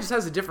where the guy just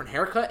has a different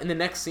haircut in the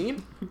next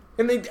scene,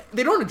 and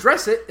they don't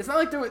address it. It's not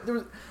like there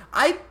was...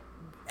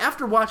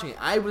 After watching it,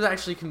 I was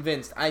actually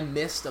convinced I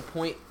missed a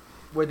point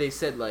where they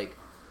said, like,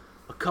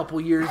 a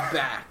couple years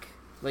back.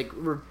 Like,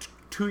 we're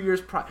 2 years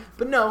prior.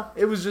 But no,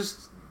 it was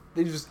just...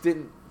 They just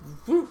didn't...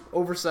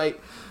 Oversight.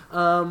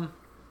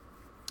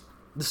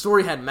 The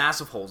story had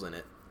massive holes in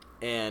it,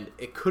 and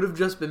it could have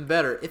just been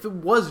better if it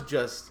was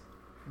just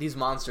these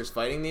monsters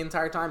fighting the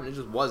entire time, and it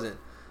just wasn't.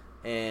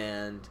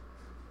 And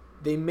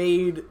they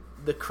made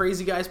the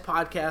Crazy Guys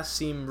podcast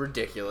seem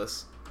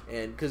ridiculous,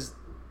 and because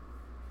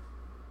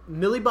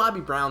Millie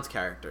Bobby Brown's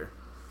character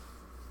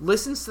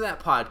listens to that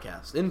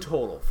podcast in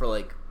total for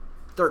like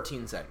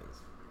 13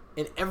 seconds,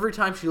 and every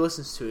time she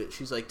listens to it,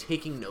 she's like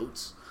taking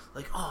notes,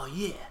 like, oh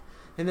yeah,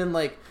 and then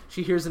like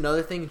she hears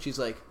another thing and she's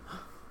like,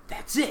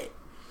 that's it,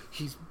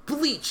 he's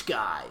Bleach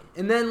guy.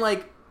 And then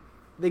like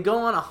they go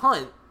on a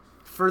hunt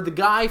for the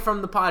guy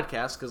from the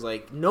podcast, because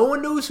like no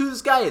one knows who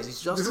this guy is,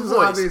 he's just a voice. This is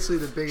obviously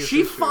the biggest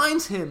issue.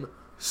 Finds him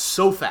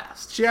so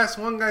fast. She asked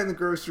one guy in the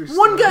grocery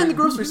store.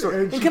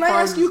 And can I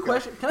ask you a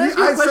question?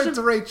 I said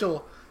to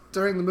Rachel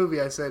during the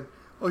movie, I said,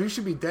 "Oh, he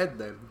should be dead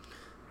then."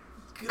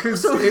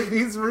 Because if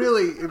he's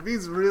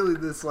really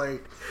this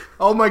like,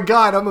 oh my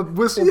god, I'm a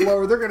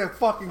whistleblower, they're gonna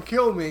fucking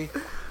kill me.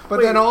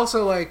 But then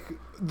also like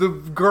the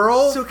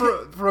girl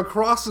from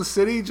across the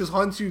city just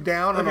hunts you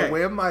down on a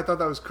whim. I thought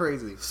that was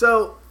crazy.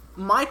 So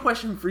my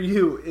question for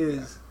you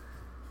is,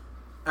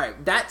 all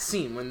right, that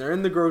scene when they're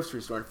in the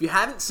grocery store. If you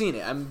haven't seen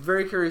it, I'm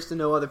very curious to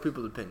know other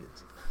people's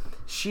opinions.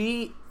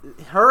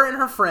 Her and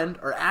her friend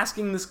are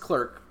asking this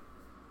clerk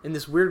in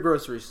this weird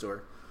grocery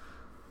store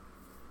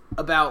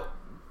about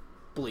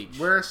Bleach.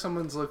 Where is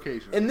someone's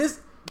location? And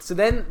so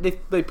then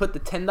they put the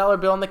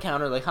 $10 bill on the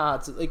counter, like,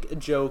 it's like a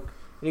joke.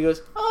 And he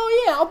goes,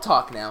 oh yeah, I'll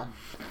talk now.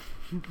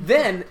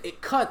 Then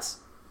it cuts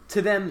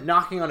to them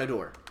knocking on a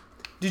door.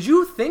 Did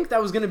you think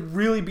that was going to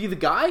really be the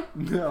guy?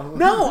 No.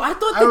 No, I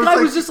thought the guy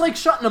was just like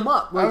shutting him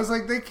up. Like, I was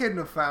like, they couldn't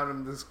have found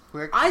him this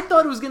quick. I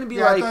thought it was going to be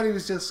like... I thought he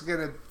was just going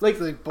to... Like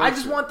I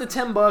just want the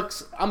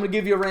 $10. I'm going to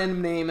give you a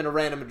random name and a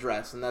random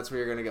address, and that's where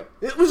you're going to go.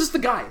 It was just the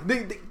guy.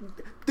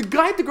 The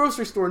guy at the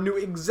grocery store knew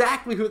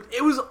exactly who...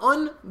 It was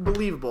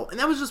unbelievable. And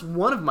that was just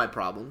one of my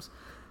problems.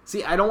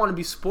 See, I don't want to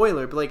be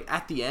spoiler, but like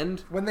at the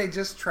end... When they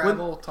just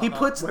travel... He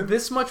puts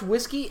this much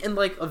whiskey in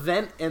like a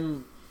vent,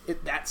 and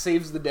that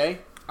saves the day.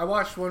 I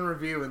watched one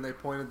review and they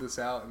pointed this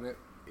out, and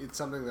it's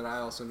something that I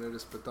also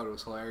noticed but thought it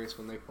was hilarious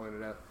when they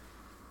pointed out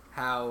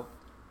how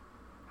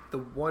the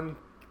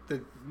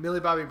Millie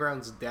Bobby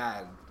Brown's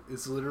dad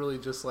is literally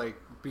just like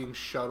being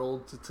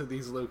shuttled to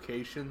these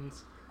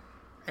locations,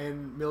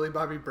 and Millie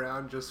Bobby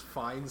Brown just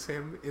finds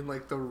him in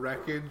like the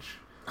wreckage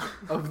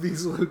of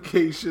these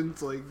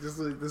locations, like just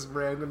like this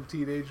random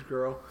teenage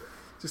girl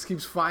just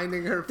keeps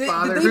finding her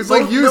father who's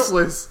like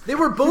useless. They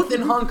were both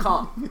in Hong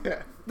Kong.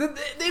 Yeah. They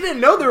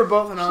didn't know they were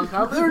both in Hong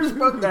Kong, but they were just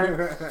both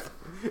there.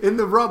 In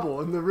the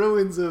rubble, in the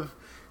ruins of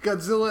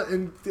Godzilla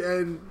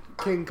and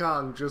King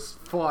Kong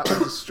just fought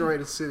and destroyed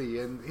a city.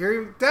 And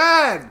here,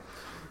 Dad,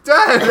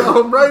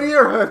 oh, I'm right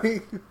here,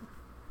 honey.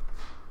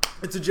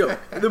 It's a joke.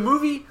 The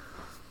movie,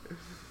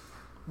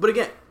 but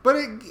again,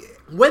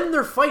 when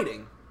they're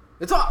fighting,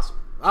 it's awesome.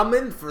 I'm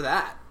in for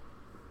that.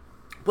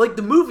 But like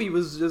the movie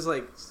was just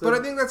like... But I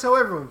think that's how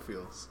everyone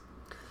feels.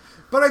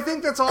 But I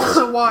think that's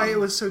also why it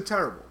was so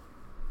terrible.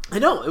 I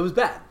know, it was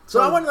bad.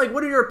 So I wonder, like,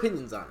 what are your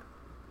opinions on it?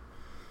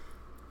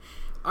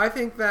 I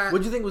think that... What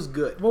do you think was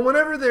good? Well,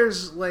 whenever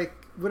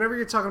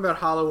you're talking about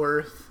Hollow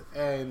Earth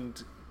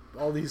and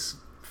all these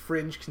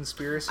fringe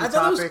conspiracy topics... I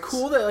thought it was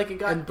cool that, like, it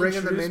got and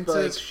bringing them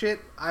into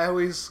shit, I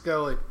always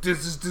go, like,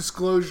 this is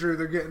disclosure,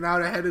 they're getting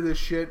out ahead of this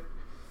shit.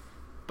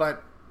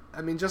 But,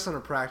 I mean, just on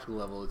a practical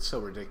level, it's so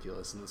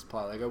ridiculous in this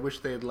plot. Like, I wish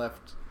they had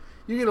left...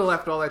 You could have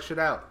left all that shit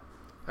out.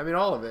 I mean,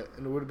 all of it,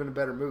 and it would have been a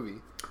better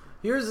movie.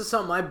 Here's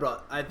something I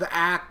brought. The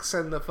axe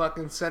and the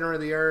fucking center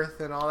of the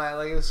earth and all that,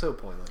 like, it was so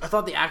pointless. I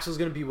thought the axe was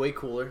going to be way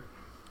cooler.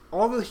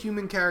 All the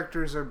human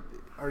characters are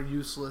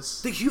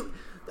useless.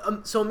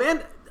 So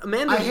Amanda I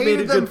made a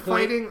hated good them point.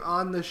 fighting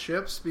on the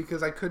ships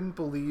because I couldn't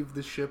believe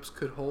the ships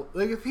could hold...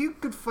 Like, if he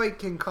could fight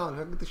King Kong,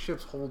 how could the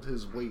ships hold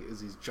his weight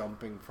as he's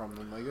jumping from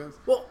them? Like,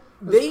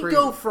 they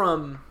go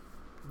from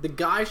the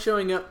guy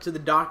showing up to the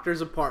doctor's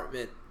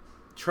apartment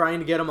trying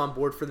to get him on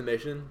board for the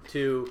mission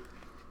to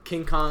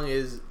King Kong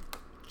is...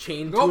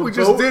 chained to a we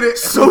just did it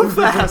so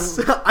fast.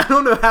 I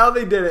don't know how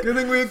they did it. Good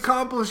thing we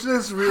accomplished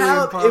this really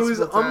impossible It was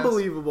task.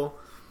 Unbelievable.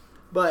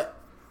 But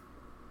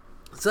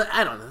so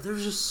I don't know. There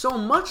was just so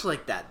much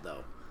like that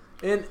though.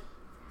 And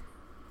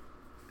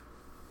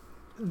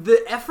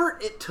the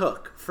effort it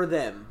took for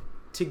them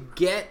to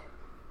get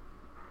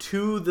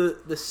to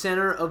the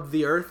center of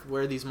the earth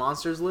where these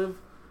monsters live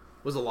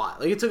was a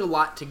lot. Like, it took a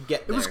lot to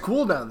get there. It was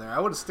cool down there. I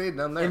would have stayed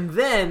down there. And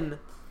then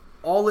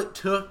all it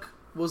took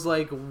was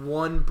like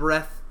one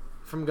breath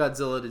from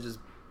Godzilla to just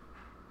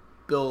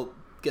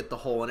get the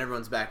hole and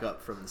everyone's back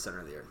up from the center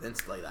of the earth.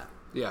 It's like that.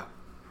 Yeah.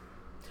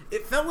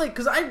 It felt like,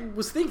 because I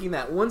was thinking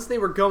that once they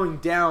were going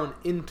down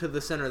into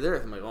the center of the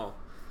earth, I'm like, oh,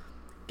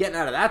 getting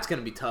out of that's going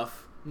to be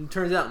tough. And it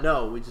turns out,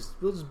 no, we'll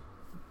just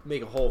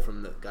make a hole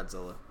from the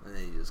Godzilla, and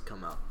then you just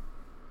come out.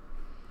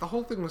 The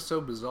whole thing was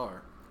so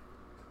bizarre.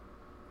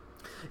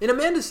 And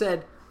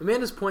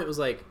Amanda's point was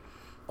like,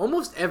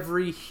 almost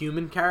every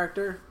human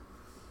character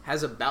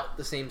has about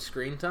the same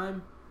screen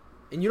time,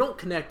 and you don't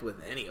connect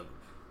with any of them.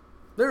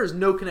 There is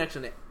no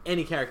connection to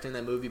any character in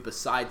that movie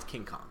besides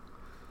King Kong.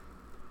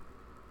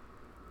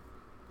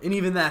 And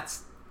even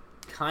that's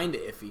kind of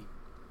iffy.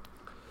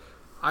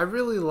 I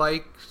really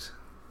liked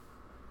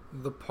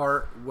the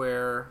part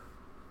where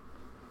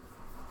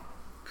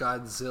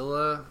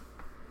Godzilla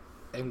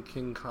and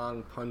King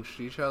Kong punched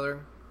each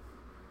other.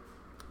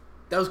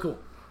 That was cool.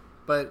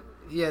 But,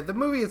 yeah, the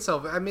movie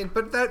itself, I mean,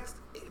 but that's...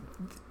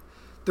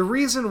 The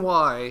reason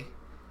why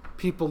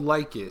people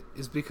like it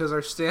is because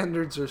our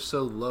standards are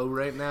so low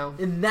right now.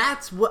 And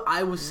that's what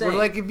I was saying. We're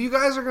like,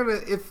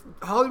 if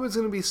Hollywood's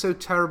gonna be so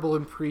terrible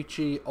and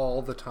preachy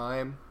all the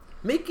time,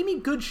 make me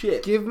good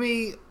shit. Give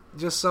me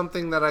just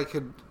something that I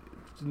could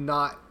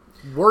not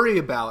worry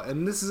about.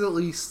 And this is at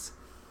least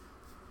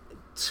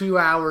 2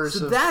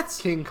 hours of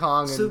King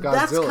Kong and Godzilla.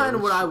 That's kind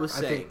of what I was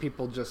saying. I think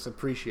people just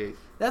appreciate.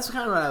 That's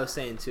kind of what I was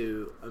saying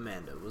to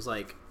Amanda. Was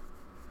like,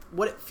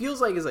 what it feels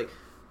like is like,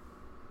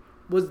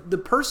 was the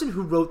person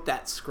who wrote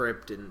that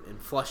script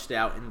and flushed it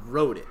out and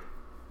wrote it,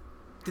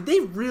 did they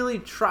really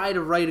try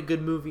to write a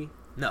good movie?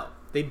 No,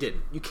 they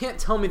didn't. You can't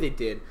tell me they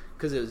did,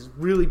 because it was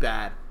really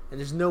bad, and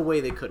there's no way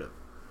they could have.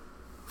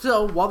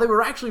 So, while they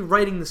were actually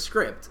writing the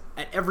script,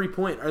 at every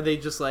point are they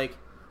just like,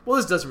 well,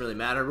 this doesn't really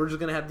matter, we're just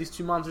going to have these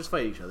two monsters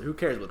fight each other. Who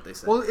cares what they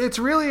say? Well, it's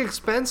really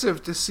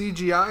expensive to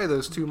CGI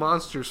those two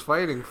monsters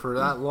fighting for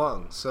that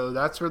long, so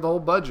that's where the whole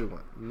budget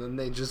went. And then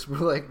they just were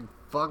like,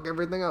 fuck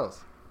everything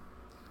else.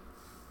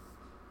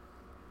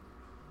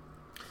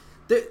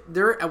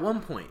 They're at one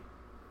point,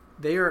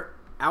 they are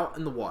out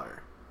in the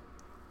water,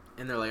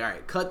 and they're like, all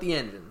right, cut the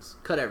engines,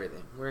 cut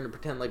everything. We're going to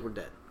pretend like we're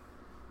dead.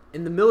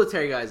 And the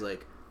military guy's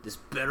like, this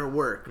better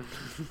work.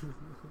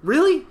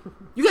 Really?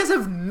 You guys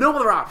have no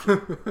other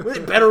option.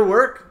 It better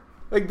work?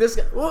 Like this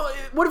guy, well,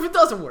 what if it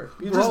doesn't work?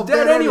 You're just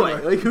dead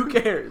anyway. Like, who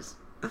cares?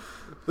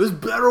 This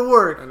better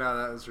work. I know,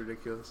 that was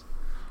ridiculous.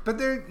 But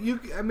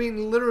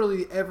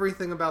literally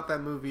everything about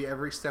that movie,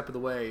 every step of the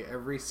way,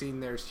 every scene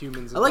there's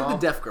humans involved. I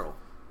like the deaf girl.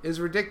 Is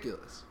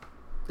ridiculous.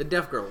 The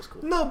deaf girl was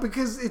cool. No,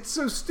 because it's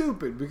so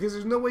stupid. Because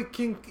there's no way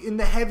in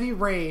the heavy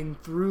rain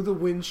through the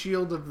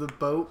windshield of the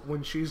boat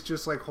when she's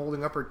just like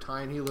holding up her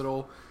tiny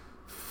little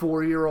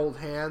 4-year-old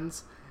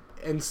hands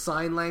and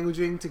sign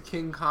languaging to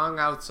King Kong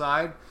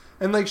outside,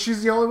 and like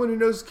she's the only one who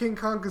knows King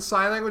Kong can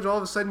sign language. All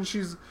of a sudden,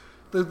 she's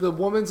the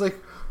woman's like,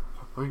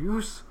 "Are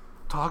you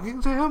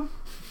talking to him?"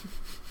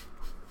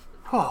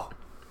 Oh.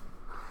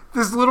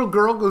 This little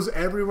girl goes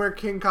everywhere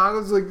King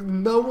Kong is. Like,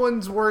 no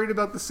one's worried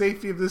about the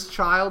safety of this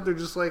child. They're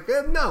just like,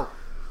 no.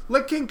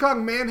 Let King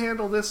Kong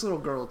manhandle this little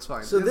girl. It's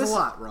fine. So there's a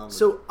lot wrong with it.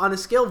 So on a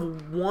scale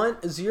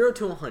of 0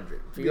 to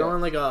 100, if you're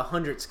on like a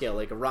 100 scale,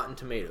 like a Rotten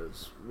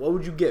Tomatoes, what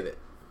would you give it?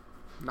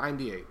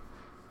 98.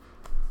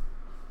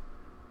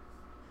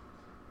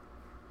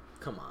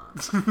 Come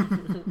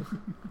on.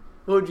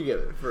 What would you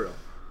give it, for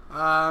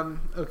real?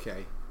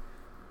 Okay.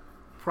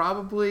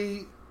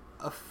 Probably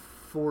a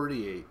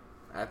 48.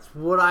 That's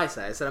what I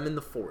said. I said I'm in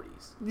the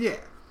 40s. Yeah.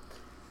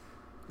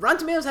 Rotten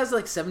Tomatoes has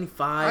like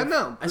 75. I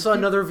know. I saw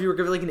another reviewer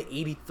give it like an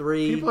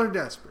 83. People are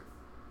desperate.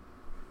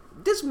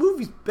 This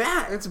movie's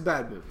bad. It's a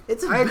bad movie.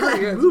 It's a bad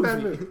movie. It's a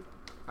bad movie.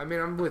 I mean,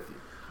 I'm with you.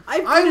 I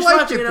finished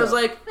watching it and I was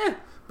like, eh.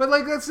 But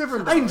like, that's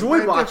different though. I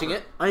enjoyed watching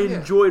it. I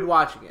enjoyed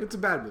watching it. It's a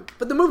bad movie.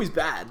 But the movie's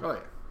bad. Oh, yeah.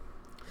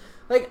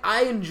 Like,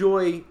 I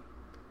enjoy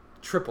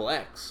Triple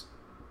X.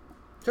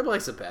 Triple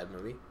X is a bad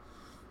movie.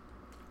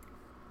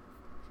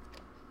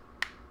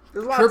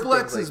 Triple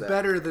X is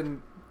better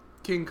than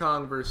King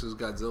Kong versus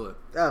Godzilla.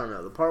 I don't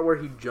know. The part where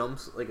he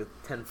jumps like a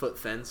 10-foot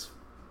fence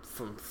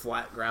from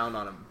flat ground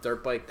on a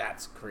dirt bike,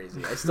 that's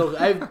crazy.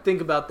 I think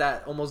about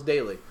that almost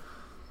daily.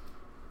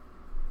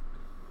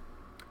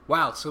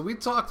 Wow, so we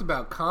talked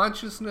about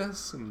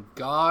consciousness and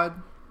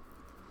God.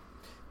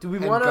 Do we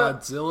want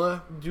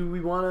Godzilla? Do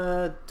we want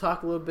to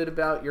talk a little bit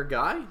about your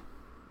guy?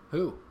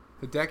 Who?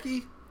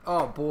 Hideki?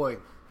 Oh boy.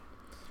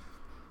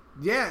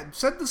 Yeah,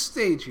 set the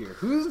stage here.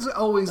 Who's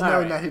always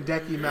known that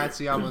Hideki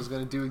Matsuyama was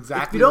going to do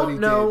exactly what he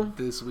did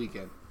this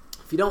weekend?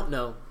 If you don't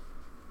know,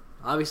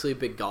 obviously a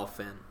big golf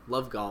fan.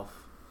 Love golf.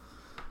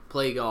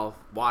 Play golf.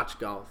 Watch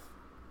golf.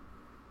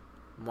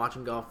 I'm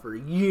watching golf for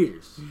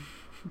years.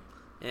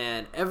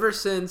 And ever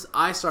since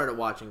I started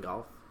watching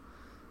golf,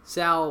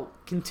 Sal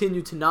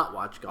continued to not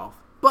watch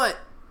golf. But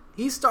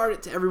he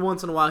started to every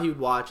once in a while he would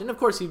watch. And of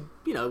course he'd,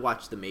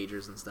 watch the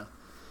majors and stuff.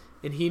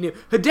 And he knew.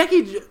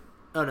 Hideki...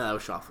 Oh no, that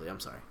was Shoffley. I'm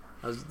sorry.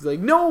 I was like,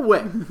 no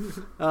way.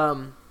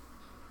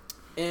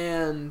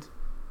 And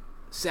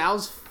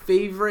Sal's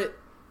favorite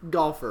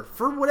golfer,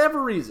 for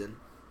whatever reason,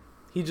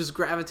 he just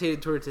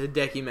gravitated towards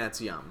Hideki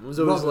Matsuyama. It was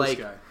always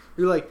like,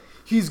 You're like,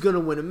 he's going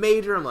to win a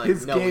major. I'm like,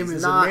 His no, game he's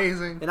is not.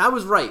 amazing. And I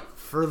was right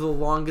for the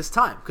longest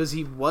time because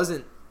he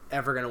wasn't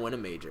ever going to win a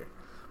major.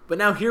 But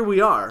now here we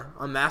are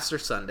on Master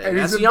Sunday. And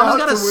he's Matsuyama's about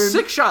got a to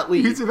win. 6-shot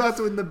lead. He's about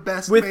to win the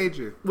best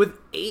major. With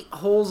 6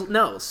 holes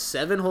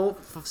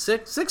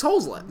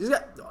left.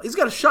 He's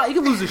got a shot. He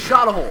can lose a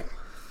shot a hole.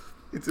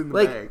 It's in the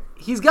Like, bag.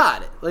 he's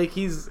got it. Like,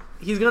 he's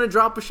going to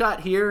drop a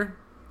shot here,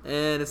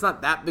 and it's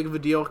not that big of a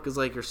deal because,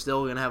 like, you're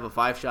still going to have a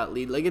 5-shot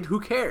lead. Like, who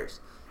cares?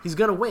 He's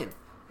going to win.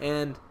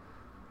 And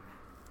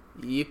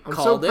you called it.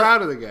 I'm so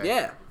proud of the guy.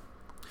 Yeah.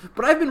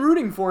 But I've been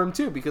rooting for him,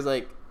 too, because,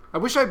 like... I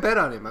wish I bet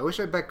on him. I wish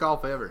I bet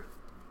golf ever.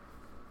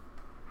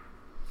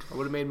 I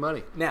would have made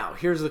money. Now,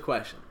 here's the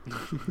question.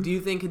 Do you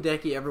think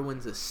Hideki ever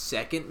wins a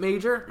second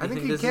major? I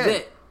think he this can. is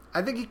it?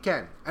 I think he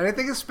can. And I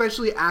think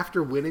especially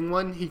after winning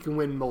one, he can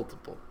win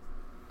multiple.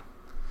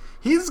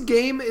 His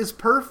game is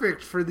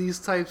perfect for these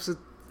types of...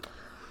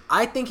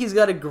 I think he's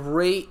got a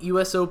great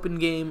U.S. Open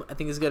game. I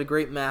think he's got a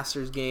great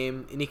Masters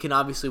game. And he can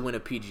obviously win a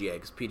PGA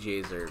because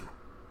PGAs are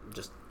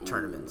just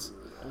tournaments.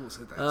 Ooh, almost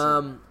hit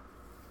that.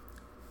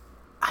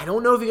 I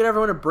don't know if he could ever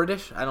win a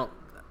British. It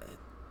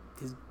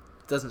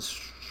doesn't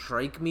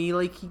strike me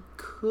like he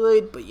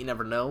could, but you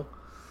never know.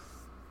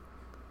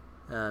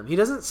 He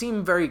doesn't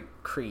seem very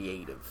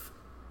creative.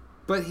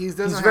 But he's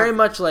very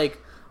much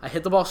like, I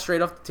hit the ball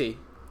straight off the tee.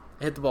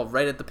 I hit the ball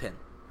right at the pin.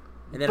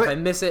 And then if I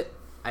miss it,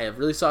 I have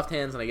really soft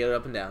hands and I get it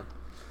up and down.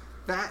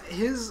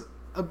 His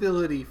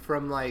ability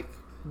from like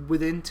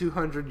within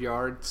 200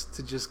 yards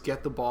to just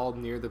get the ball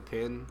near the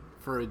pin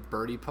for a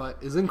birdie putt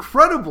is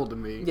incredible to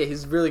me. Yeah,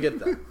 he's really good at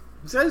that.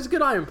 He's a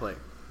good iron player.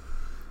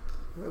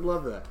 I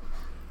love that.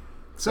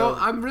 So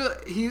I'm really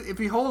if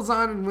he holds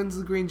on and wins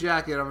the green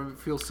jacket, I'm gonna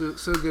feel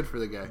so good for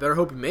the guy. Better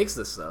hope he makes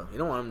this though. You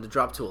don't want him to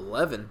drop to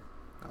 11.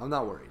 I'm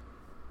not worried.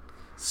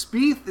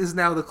 Spieth is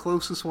now the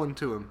closest one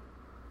to him.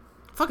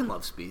 Fucking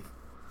love Spieth.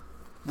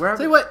 Wherever.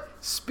 Tell you what,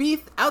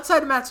 Spieth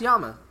outside of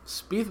Matsuyama,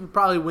 Spieth would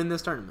probably win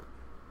this tournament.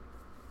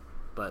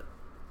 But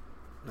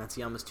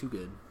Matsuyama's too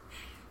good.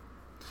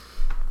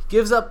 He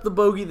gives up the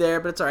bogey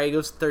there, but it's alright. He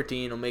goes to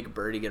 13. He'll make a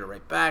birdie, get it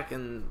right back,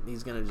 and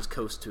he's gonna just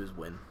coast to his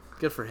win.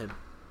 Good for him.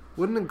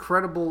 What an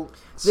incredible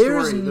story.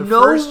 There's the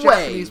no first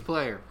way. Japanese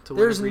player to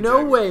win a green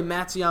jacket. Way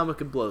Matsuyama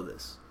could blow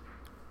this.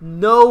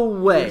 No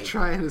way. You're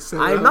trying to say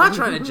I'm not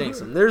trying to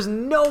jinx him. There's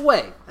no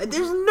way.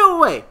 There's no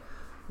way.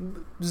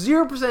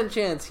 0%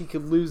 chance he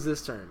could lose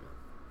this tournament.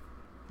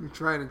 You're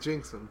trying to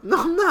jinx him.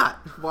 No, I'm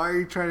not. Why are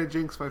you trying to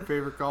jinx my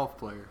favorite golf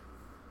player?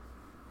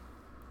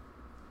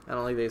 I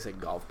don't like they say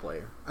golf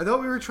player. I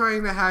thought we were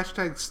trying to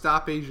hashtag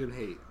stop Asian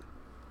hate.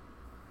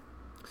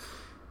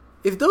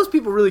 If those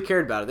people really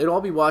cared about it, they'd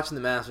all be watching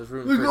the Masters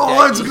room.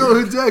 Let's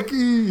go,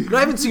 Hideki! I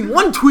haven't seen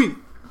one tweet.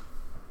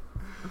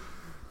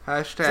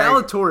 Hashtag.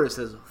 Zalatoris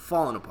has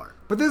fallen apart.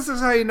 But this is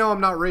how you know I'm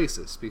not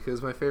racist,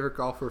 because my favorite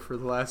golfer for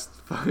the last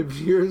 5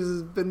 years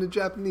has been a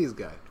Japanese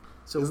guy.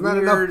 Isn't that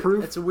enough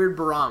proof? It's a weird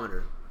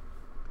barometer.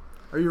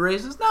 Are you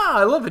racist? No,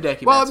 I love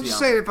Hideki Well, Matsuyama. I'm just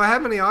saying, if I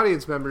have any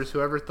audience members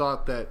who ever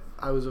thought that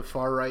I was a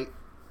far-right,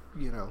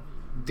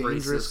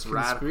 dangerous, Racist,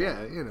 radical.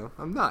 Yeah,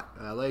 I'm not.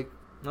 I like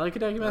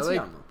Hideki Matsuyama.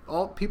 like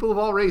all people of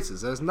all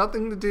races. It has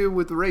nothing to do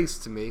with race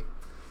to me.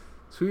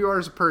 It's who you are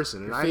as a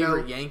person. Your and favorite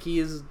I know Yankee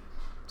is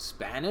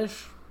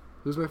Spanish?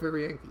 who's my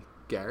favorite Yankee.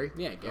 Gary?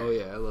 Yeah, Gary. Oh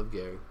yeah, I love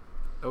Gary.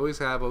 Always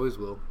have, always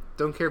will.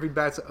 Don't care if he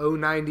bats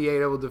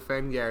 .098, I will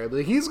defend Gary.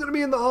 But he's going to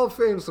be in the Hall of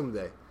Fame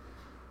someday.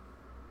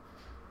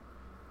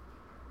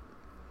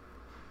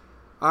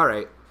 All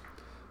right.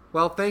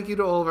 Well, thank you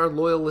to all of our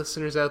loyal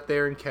listeners out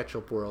there in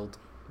Ketchup World.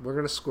 We're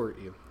going to squirt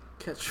you.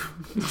 Ketchup.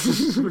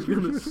 We're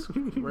gonna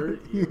squirt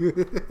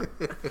you.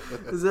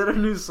 Is that a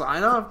new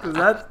sign off? Because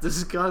that's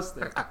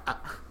disgusting.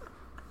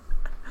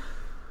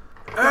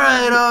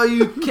 Alright, all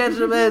you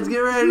ketchup heads, get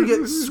ready to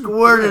get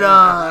squirted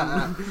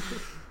on.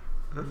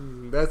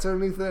 That's our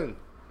new thing.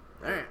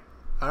 Alright.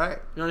 Alright.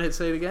 You want to hit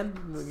say it again?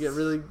 We'll get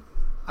really...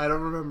 I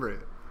don't remember it.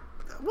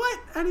 What?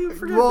 How do you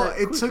forget Well, that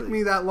it quickly? took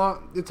me that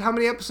long. It's how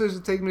many episodes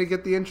did it take me to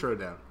get the intro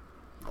down?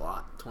 A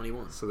lot.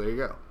 21. So there you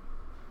go.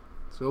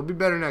 So it'll be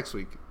better next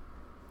week.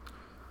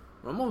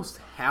 Almost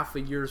half a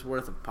year's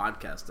worth of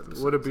podcast episodes.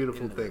 What a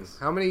beautiful into thing. this.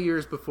 How many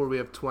years before we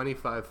have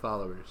 25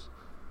 followers?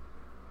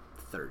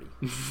 30.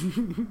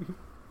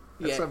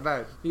 That's not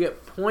bad. You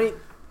get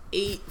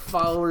 0.8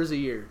 followers a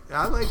year.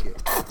 I like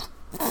it.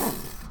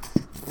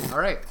 All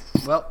right.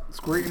 Well,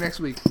 squirt you next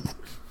week.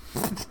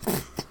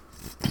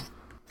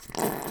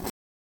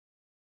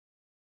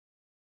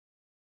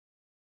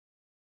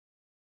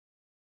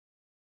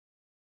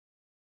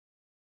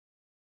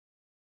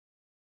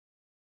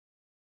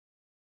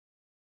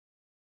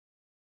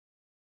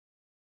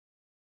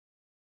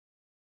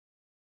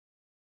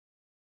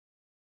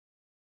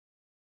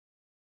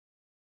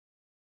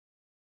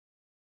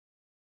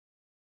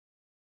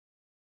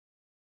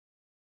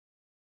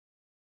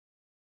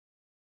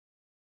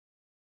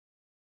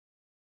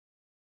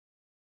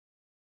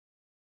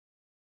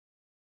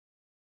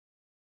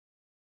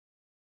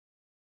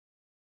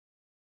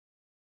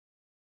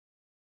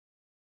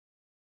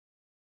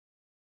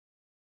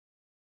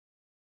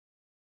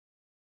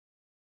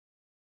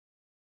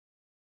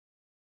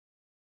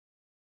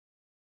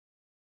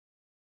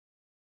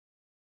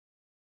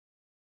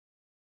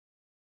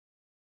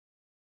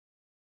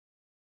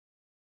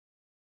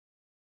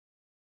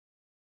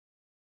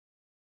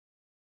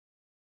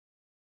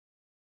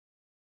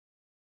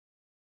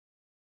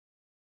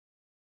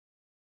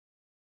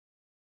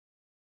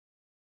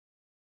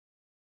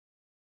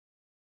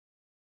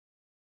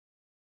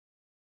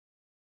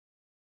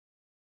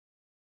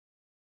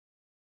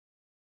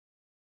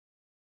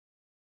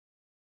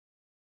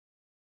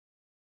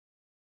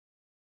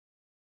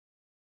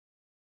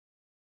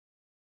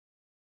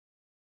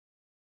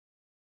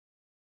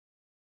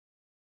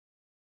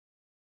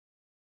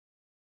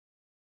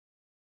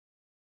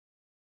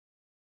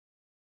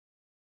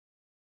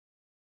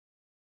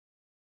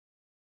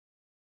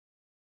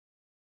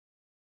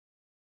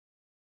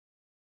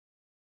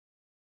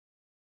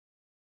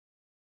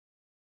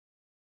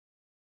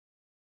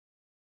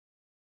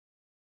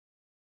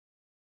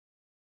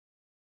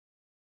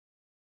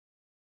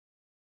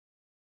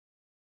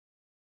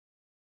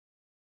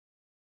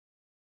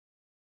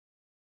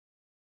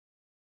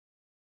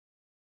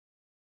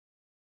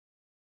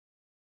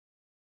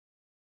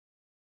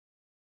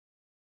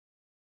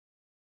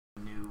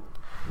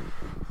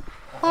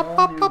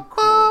 whole new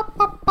chord.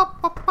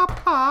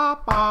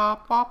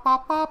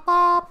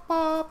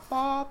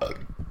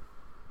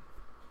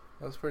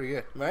 That was pretty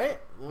good. Right?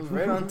 It was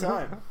right on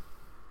time.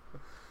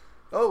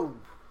 Oh.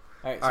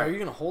 Alright, so are you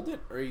gonna hold it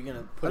or are you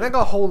gonna put I think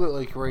I'll hold it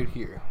like right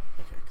here.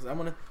 Okay, because I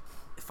wanna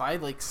if I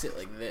like sit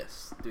like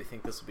this, do you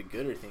think this will be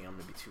good or do you think I'm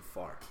gonna be too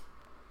far?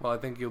 Well, I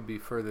think you'll be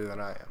further than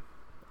I am.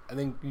 I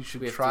think you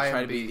should We have try to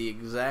and be the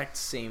exact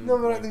same. No,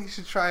 but I length. think you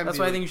should try and That's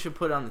be why I think you should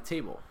put it on the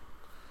table.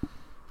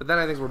 But then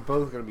I think we're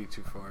both going to be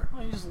too far. Why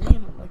don't you just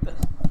lean like this?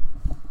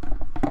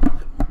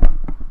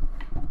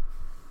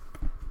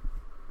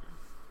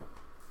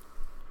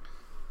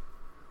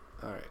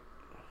 Alright.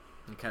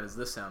 And how does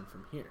this sound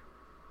from here?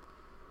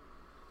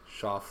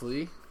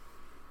 Shoffley.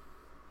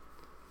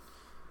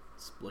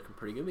 It's looking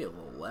pretty good. Be a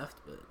little left,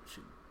 but it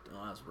should.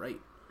 Oh, that's right.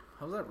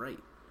 How's that right?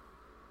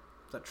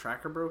 Is that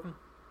tracker broken?